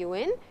 are you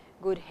in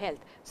good health?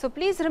 So,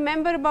 please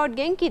remember about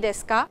genki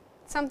desu ka,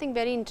 something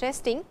very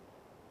interesting.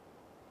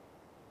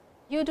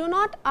 You do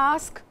not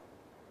ask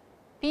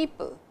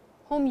people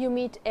whom you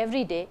meet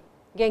every day,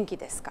 genki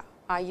desu ka,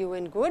 are you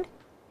in good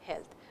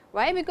health?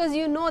 Why? Because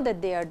you know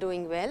that they are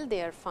doing well,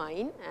 they are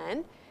fine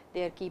and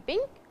they are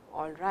keeping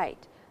all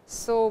right.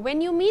 So,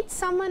 when you meet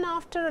someone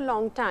after a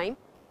long time,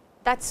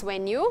 that is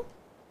when you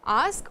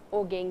ask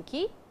o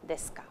genki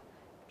desu ka.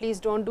 Please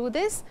do not do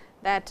this,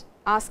 that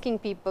asking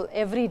people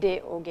every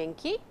day o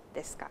genki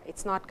desu ka. It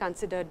is not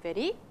considered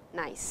very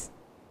nice.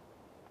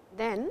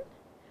 Then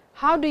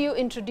How do you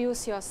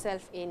introduce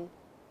yourself in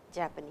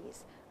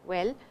Japanese?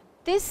 Well,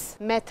 this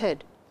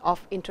method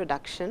of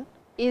introduction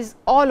is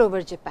all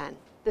over Japan.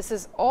 This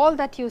is all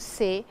that you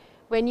say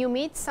when you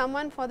meet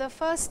someone for the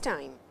first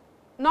time,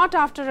 not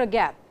after a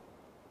gap,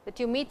 that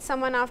you meet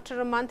someone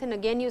after a month and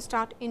again you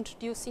start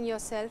introducing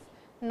yourself.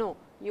 No,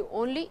 you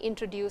only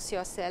introduce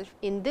yourself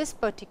in this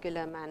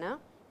particular manner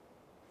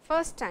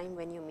first time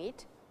when you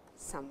meet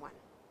someone.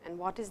 And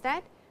what is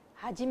that?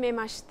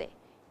 Hajimemashite.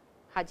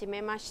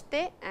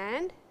 Hajimemashite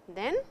and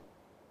then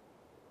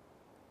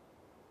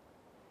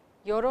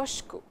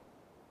yoroshiku.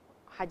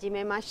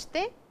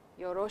 Hajimemashite,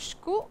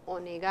 yoroshiku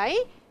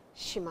onegai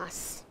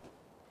shimasu.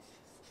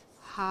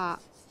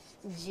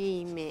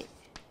 Hajimemashite,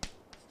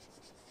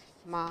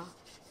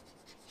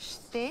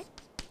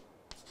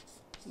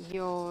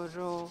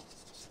 yoroshiku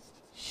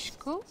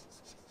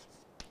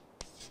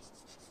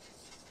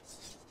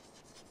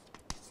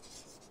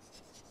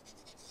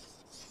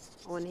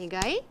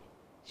onegai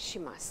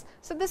shimasu.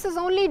 So, this is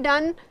only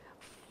done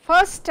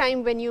first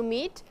time when you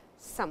meet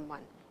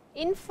someone.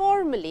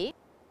 Informally,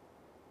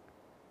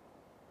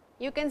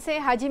 you can say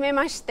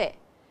hajimemashite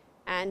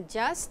and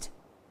just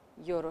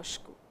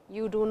yoroshiku.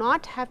 You do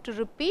not have to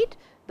repeat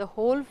the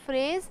whole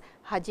phrase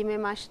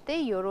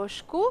hajimemashite,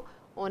 yoroshiku,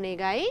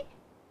 onegai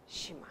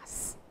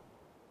shimasu.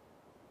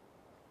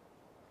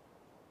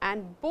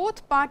 And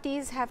both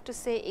parties have to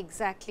say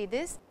exactly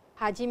this,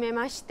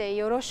 hajimemashite,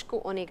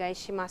 yoroshiku, onegai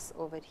shimasu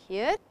over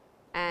here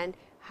and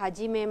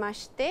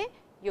hajimemashite,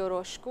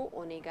 yoroshiku,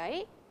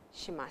 onegai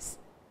shimasu.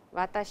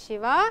 Watashi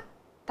wa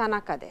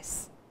Tanaka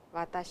desu.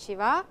 Watashi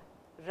wa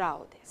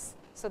Rao desu.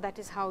 So, that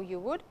is how you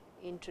would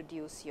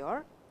introduce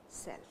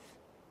yourself.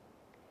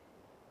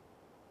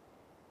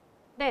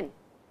 Then,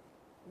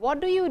 what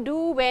do you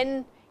do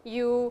when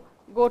you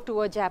go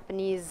to a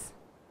Japanese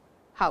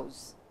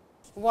house?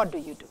 What do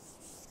you do?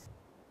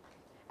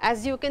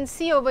 As you can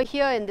see over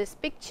here in this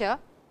picture,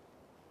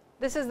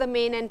 this is the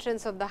main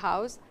entrance of the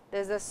house. There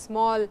is a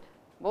small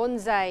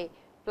bonsai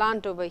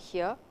plant over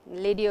here. The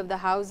lady of the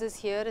house is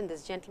here and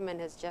this gentleman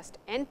has just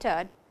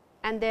entered,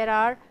 and there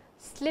are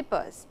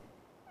slippers,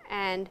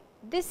 and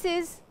this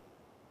is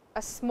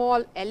a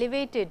small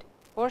elevated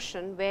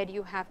portion where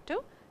you have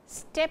to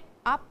step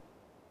up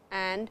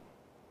and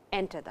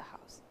enter the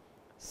house.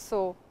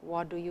 So,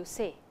 what do you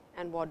say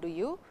and what do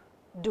you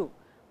do?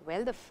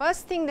 Well, the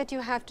first thing that you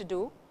have to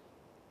do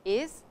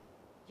is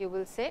you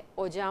will say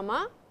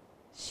ojama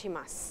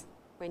shimasu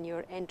when you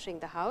are entering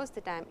the house,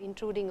 that I am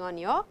intruding on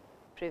your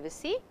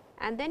privacy,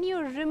 and then you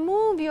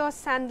remove your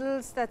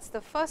sandals. That is the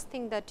first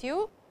thing that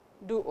you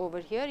do over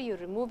here. You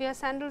remove your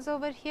sandals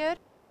over here,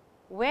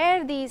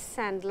 wear these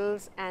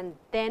sandals and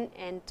then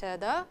enter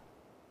the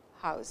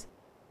house.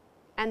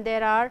 And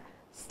there are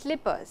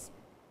slippers,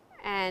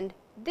 and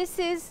this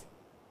is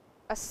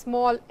a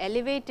small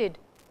elevated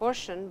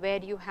portion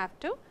where you have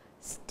to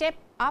step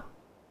up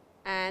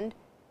and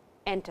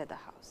enter the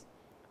house.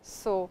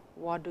 So,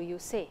 what do you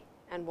say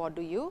and what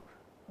do you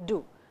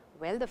do?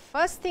 Well, the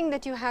first thing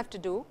that you have to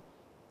do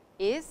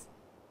is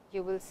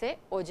you will say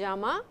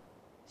ojama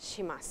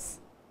shimasu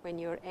when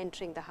you are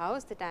entering the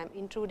house, that I am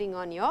intruding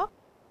on your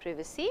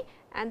privacy,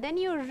 and then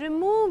you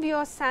remove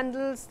your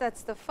sandals. That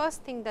is the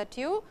first thing that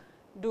you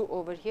do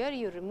over here.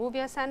 You remove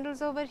your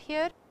sandals over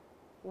here,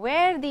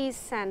 wear these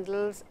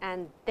sandals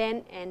and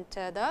then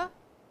enter the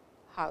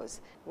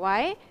house.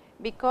 Why?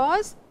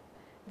 Because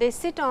they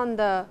sit on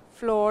the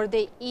floor,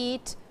 they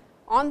eat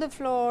on the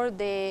floor,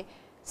 they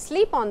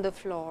sleep on the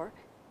floor,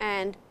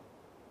 and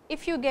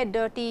if you get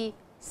dirty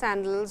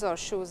sandals or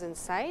shoes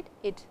inside,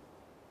 it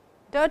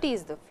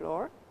dirties the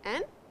floor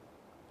and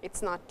it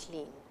is not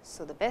clean.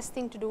 So, the best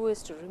thing to do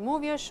is to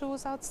remove your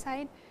shoes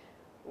outside,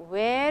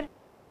 wear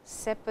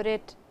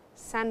separate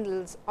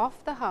sandals of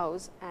the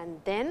house and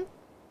then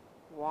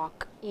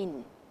walk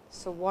in.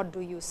 So, what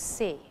do you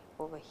say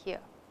over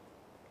here?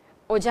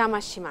 Ojama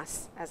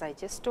shimasu, as I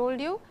just told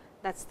you,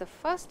 that is the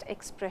first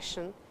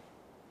expression,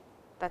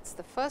 that is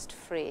the first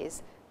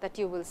phrase that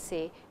you will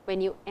say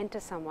when you enter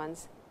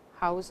someone's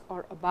house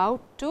or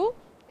about to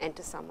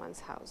enter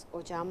someone's house.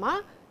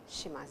 Ojama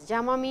shimasu.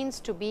 Jama means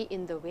to be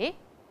in the way,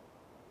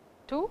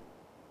 to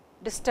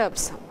disturb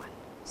someone.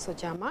 So,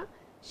 jama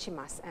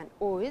shimasu, and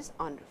O is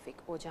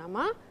honorific.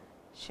 Ojama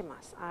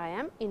shimasu. I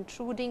am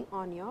intruding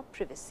on your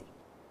privacy.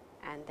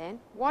 And then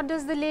what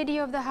does the lady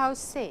of the house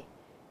say?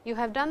 You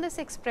have done this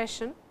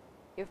expression,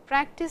 you have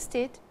practiced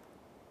it,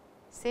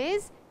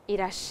 says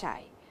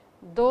irashai.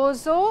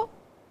 Dozo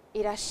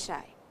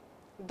irashai.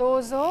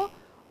 Dozo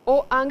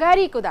o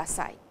angari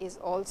kudasai is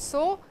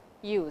also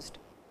used,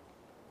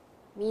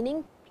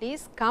 meaning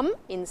please come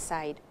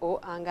inside. O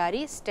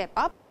angari, step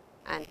up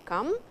and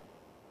come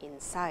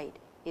inside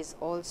is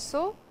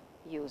also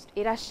used.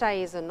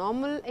 Irashai is a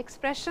normal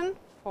expression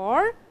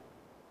for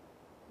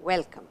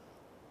welcome.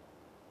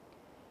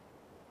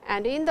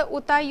 And in the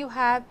uta you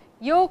have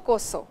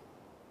yokoso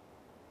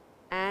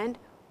and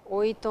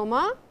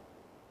oitoma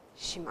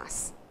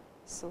shimasu.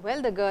 So,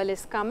 well, the girl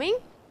is coming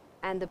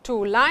and the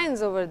two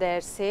lions over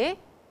there say,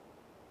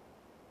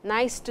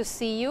 nice to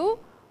see you,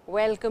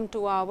 welcome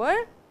to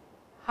our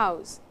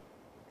house.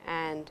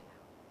 And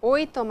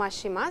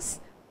oitomashimasu,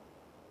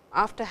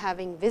 after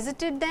having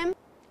visited them,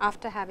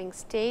 after having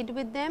stayed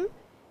with them,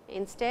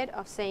 instead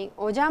of saying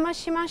ojama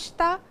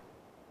shimashita,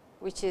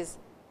 which is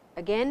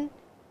again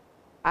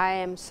I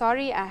am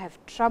sorry I have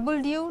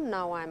troubled you,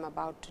 now I am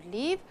about to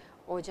leave,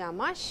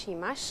 ojama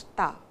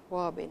shimashita,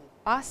 verb in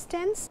past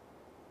tense,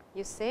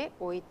 you say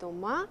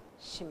oitoma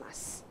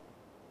shimasu,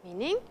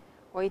 meaning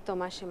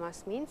oitoma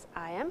shimasu means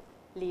I am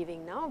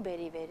leaving now,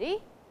 very, very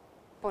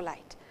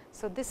polite.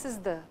 So, this is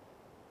the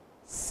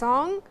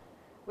song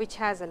which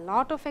has a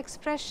lot of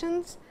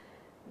expressions.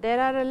 There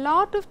are a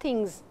lot of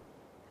things,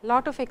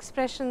 lot of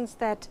expressions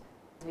that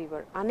we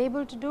were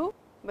unable to do,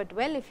 but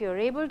well, if you are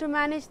able to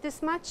manage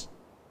this much,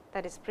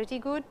 that is pretty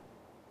good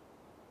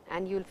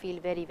and you will feel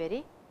very,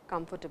 very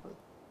comfortable.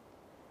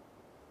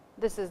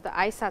 This is the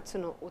Aisatsu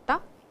no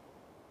uta.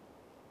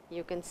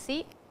 You can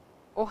see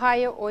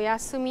Ohayo,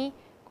 Oyasumi,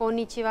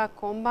 Konnichiwa,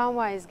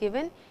 Konbanwa is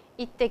given.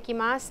 Itte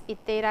kimasu,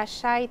 itte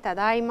irashai,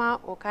 tadaima,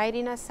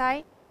 okaeri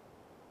nasai,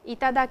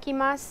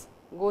 itadakimasu,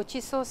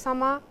 gochiso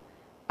sama,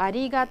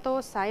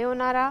 arigato,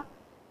 sayonara,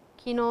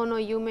 kino no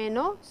yume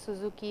no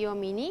suzuki o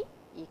mi ni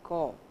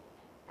ikou.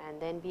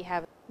 And then we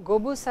have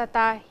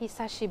gobusata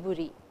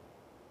hisashiburi,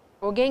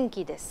 o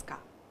genki desu ka?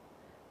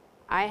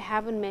 I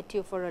haven't met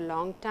you for a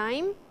long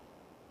time.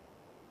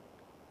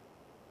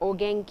 O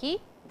genki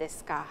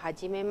desu ka?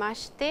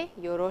 Hajimemashite,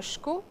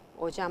 yoroshiku,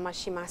 ojama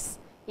shimasu.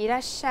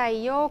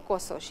 Irashai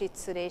youkoso,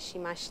 shitsurei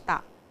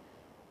shimashita.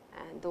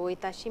 And dou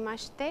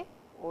itashimashite,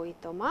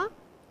 oitoma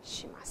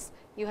shimasu.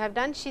 You have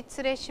done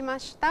shitsurei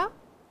shimashita,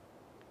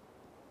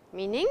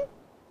 meaning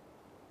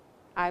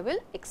I will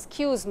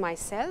excuse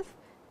myself.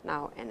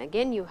 Now, and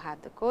again you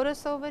have the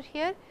chorus over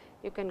here.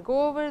 You can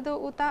go over the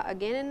uta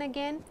again and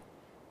again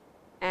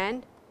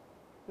and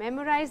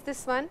memorize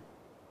this one.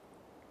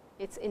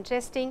 It is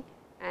interesting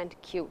and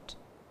cute.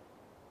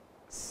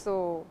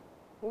 So,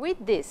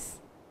 with this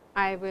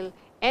I will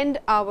end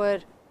our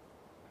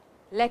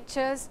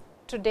lectures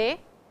today.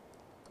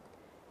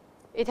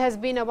 It has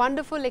been a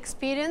wonderful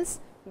experience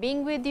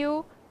being with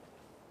you,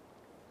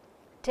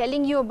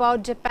 telling you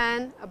about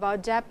Japan,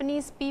 about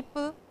Japanese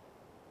people,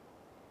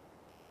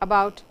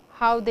 about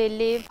how they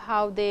live,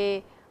 how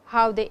they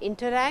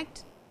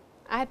interact.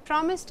 I had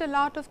promised a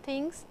lot of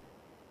things.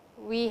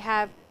 We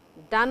have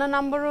done a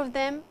number of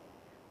them.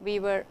 We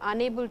were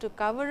unable to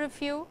cover a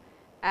few,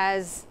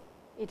 as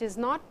it is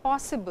not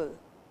possible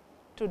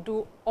to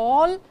do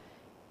all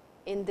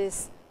in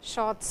this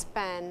short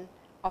span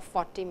of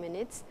 40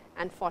 minutes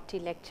and 40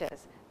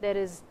 lectures. There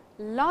is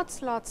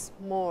lots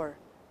more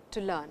to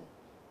learn.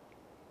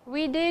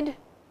 We did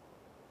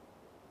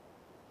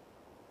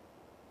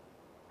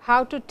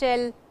how to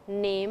tell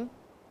name,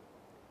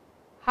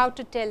 how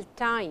to tell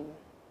time,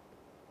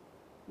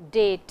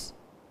 date,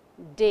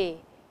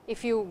 day.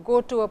 If you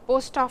go to a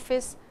post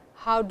office,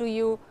 how do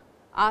you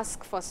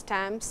ask for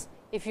stamps?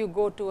 If you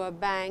go to a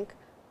bank,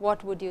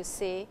 what would you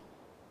say?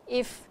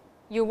 If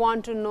you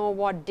want to know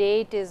what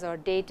day it is or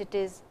date it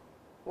is,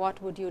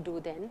 what would you do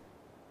then?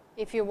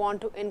 If you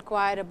want to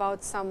inquire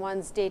about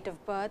someone's date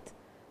of birth,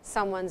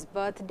 someone's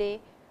birthday,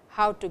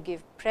 how to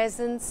give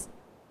presents.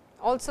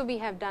 Also, we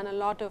have done a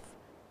lot of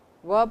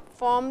verb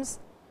forms.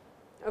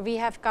 We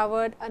have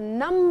covered a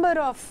number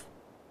of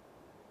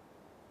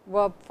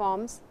verb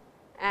forms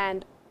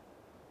and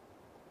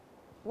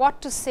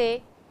what to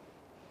say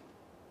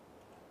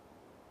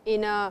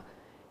in a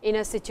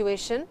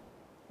situation.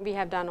 We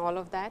have done all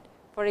of that.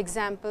 For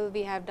example,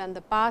 we have done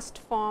the past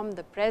form,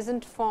 the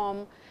present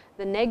form,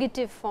 the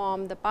negative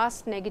form, the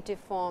past negative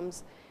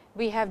forms.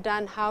 We have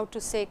done how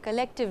to say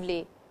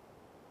collectively,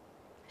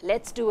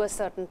 let us do a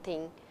certain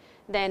thing.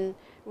 Then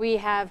we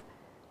have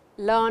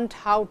learned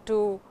how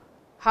to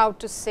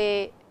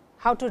say,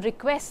 how to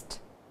request,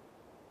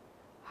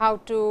 how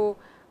to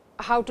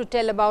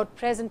tell about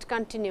present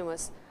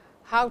continuous,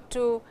 how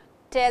to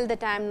tell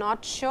that I am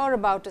not sure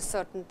about a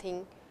certain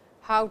thing,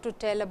 how to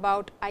tell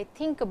about I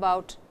think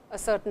about a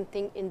certain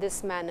thing in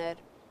this manner,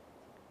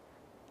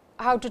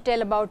 how to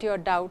tell about your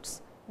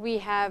doubts. We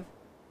have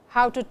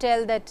how to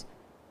tell that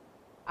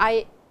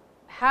I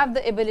have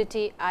the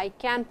ability, I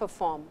can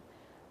perform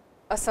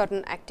a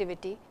certain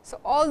activity.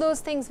 So, all those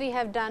things we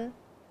have done.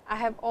 I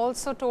have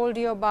also told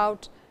you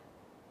about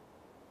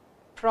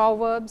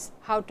proverbs,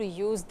 how to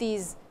use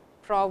these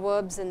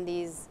proverbs and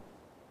these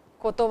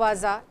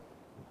kotowaza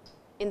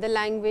in the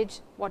language,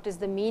 what is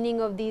the meaning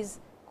of these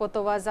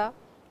kotowaza.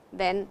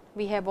 Then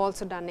we have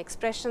also done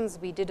expressions.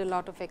 We did a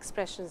lot of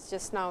expressions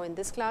just now in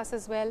this class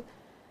as well.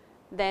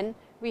 Then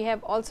we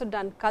have also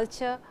done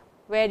culture,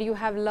 where you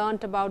have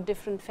learnt about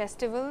different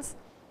festivals,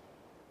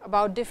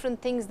 about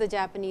different things the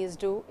Japanese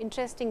do,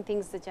 interesting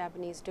things the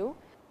Japanese do.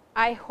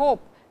 I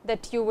hope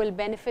that you will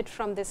benefit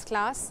from this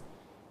class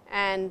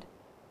and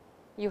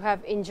you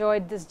have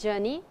enjoyed this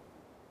journey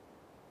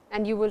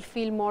and you will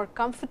feel more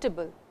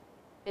comfortable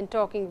in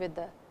talking with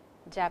the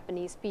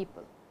Japanese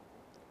people.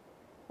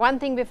 One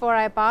thing before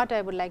I part,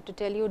 I would like to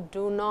tell you,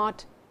 do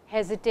not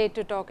hesitate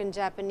to talk in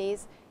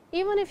Japanese.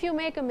 Even if you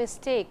make a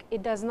mistake,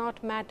 it does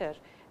not matter.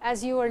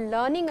 as you are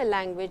learning a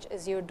language,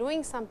 as you are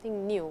doing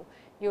something new,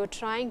 you are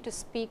trying to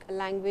speak a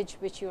language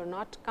which you are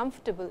not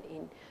comfortable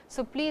in.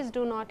 So, please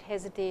do not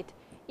hesitate,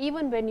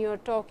 even when you are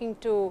talking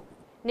to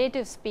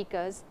native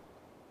speakers,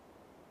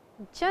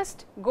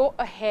 just go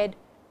ahead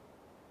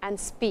and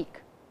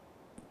speak.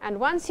 And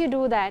once you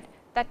do that,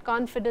 that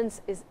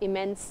confidence is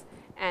immense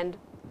and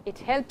it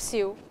helps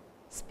you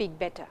speak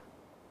better.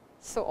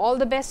 So, all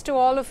the best to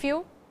all of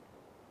you.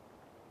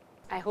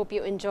 I hope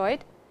you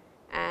enjoyed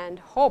and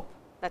hope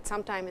that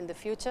sometime in the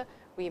future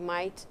we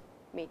might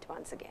meet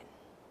once again.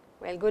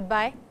 Well,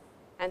 goodbye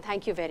and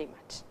thank you very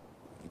much.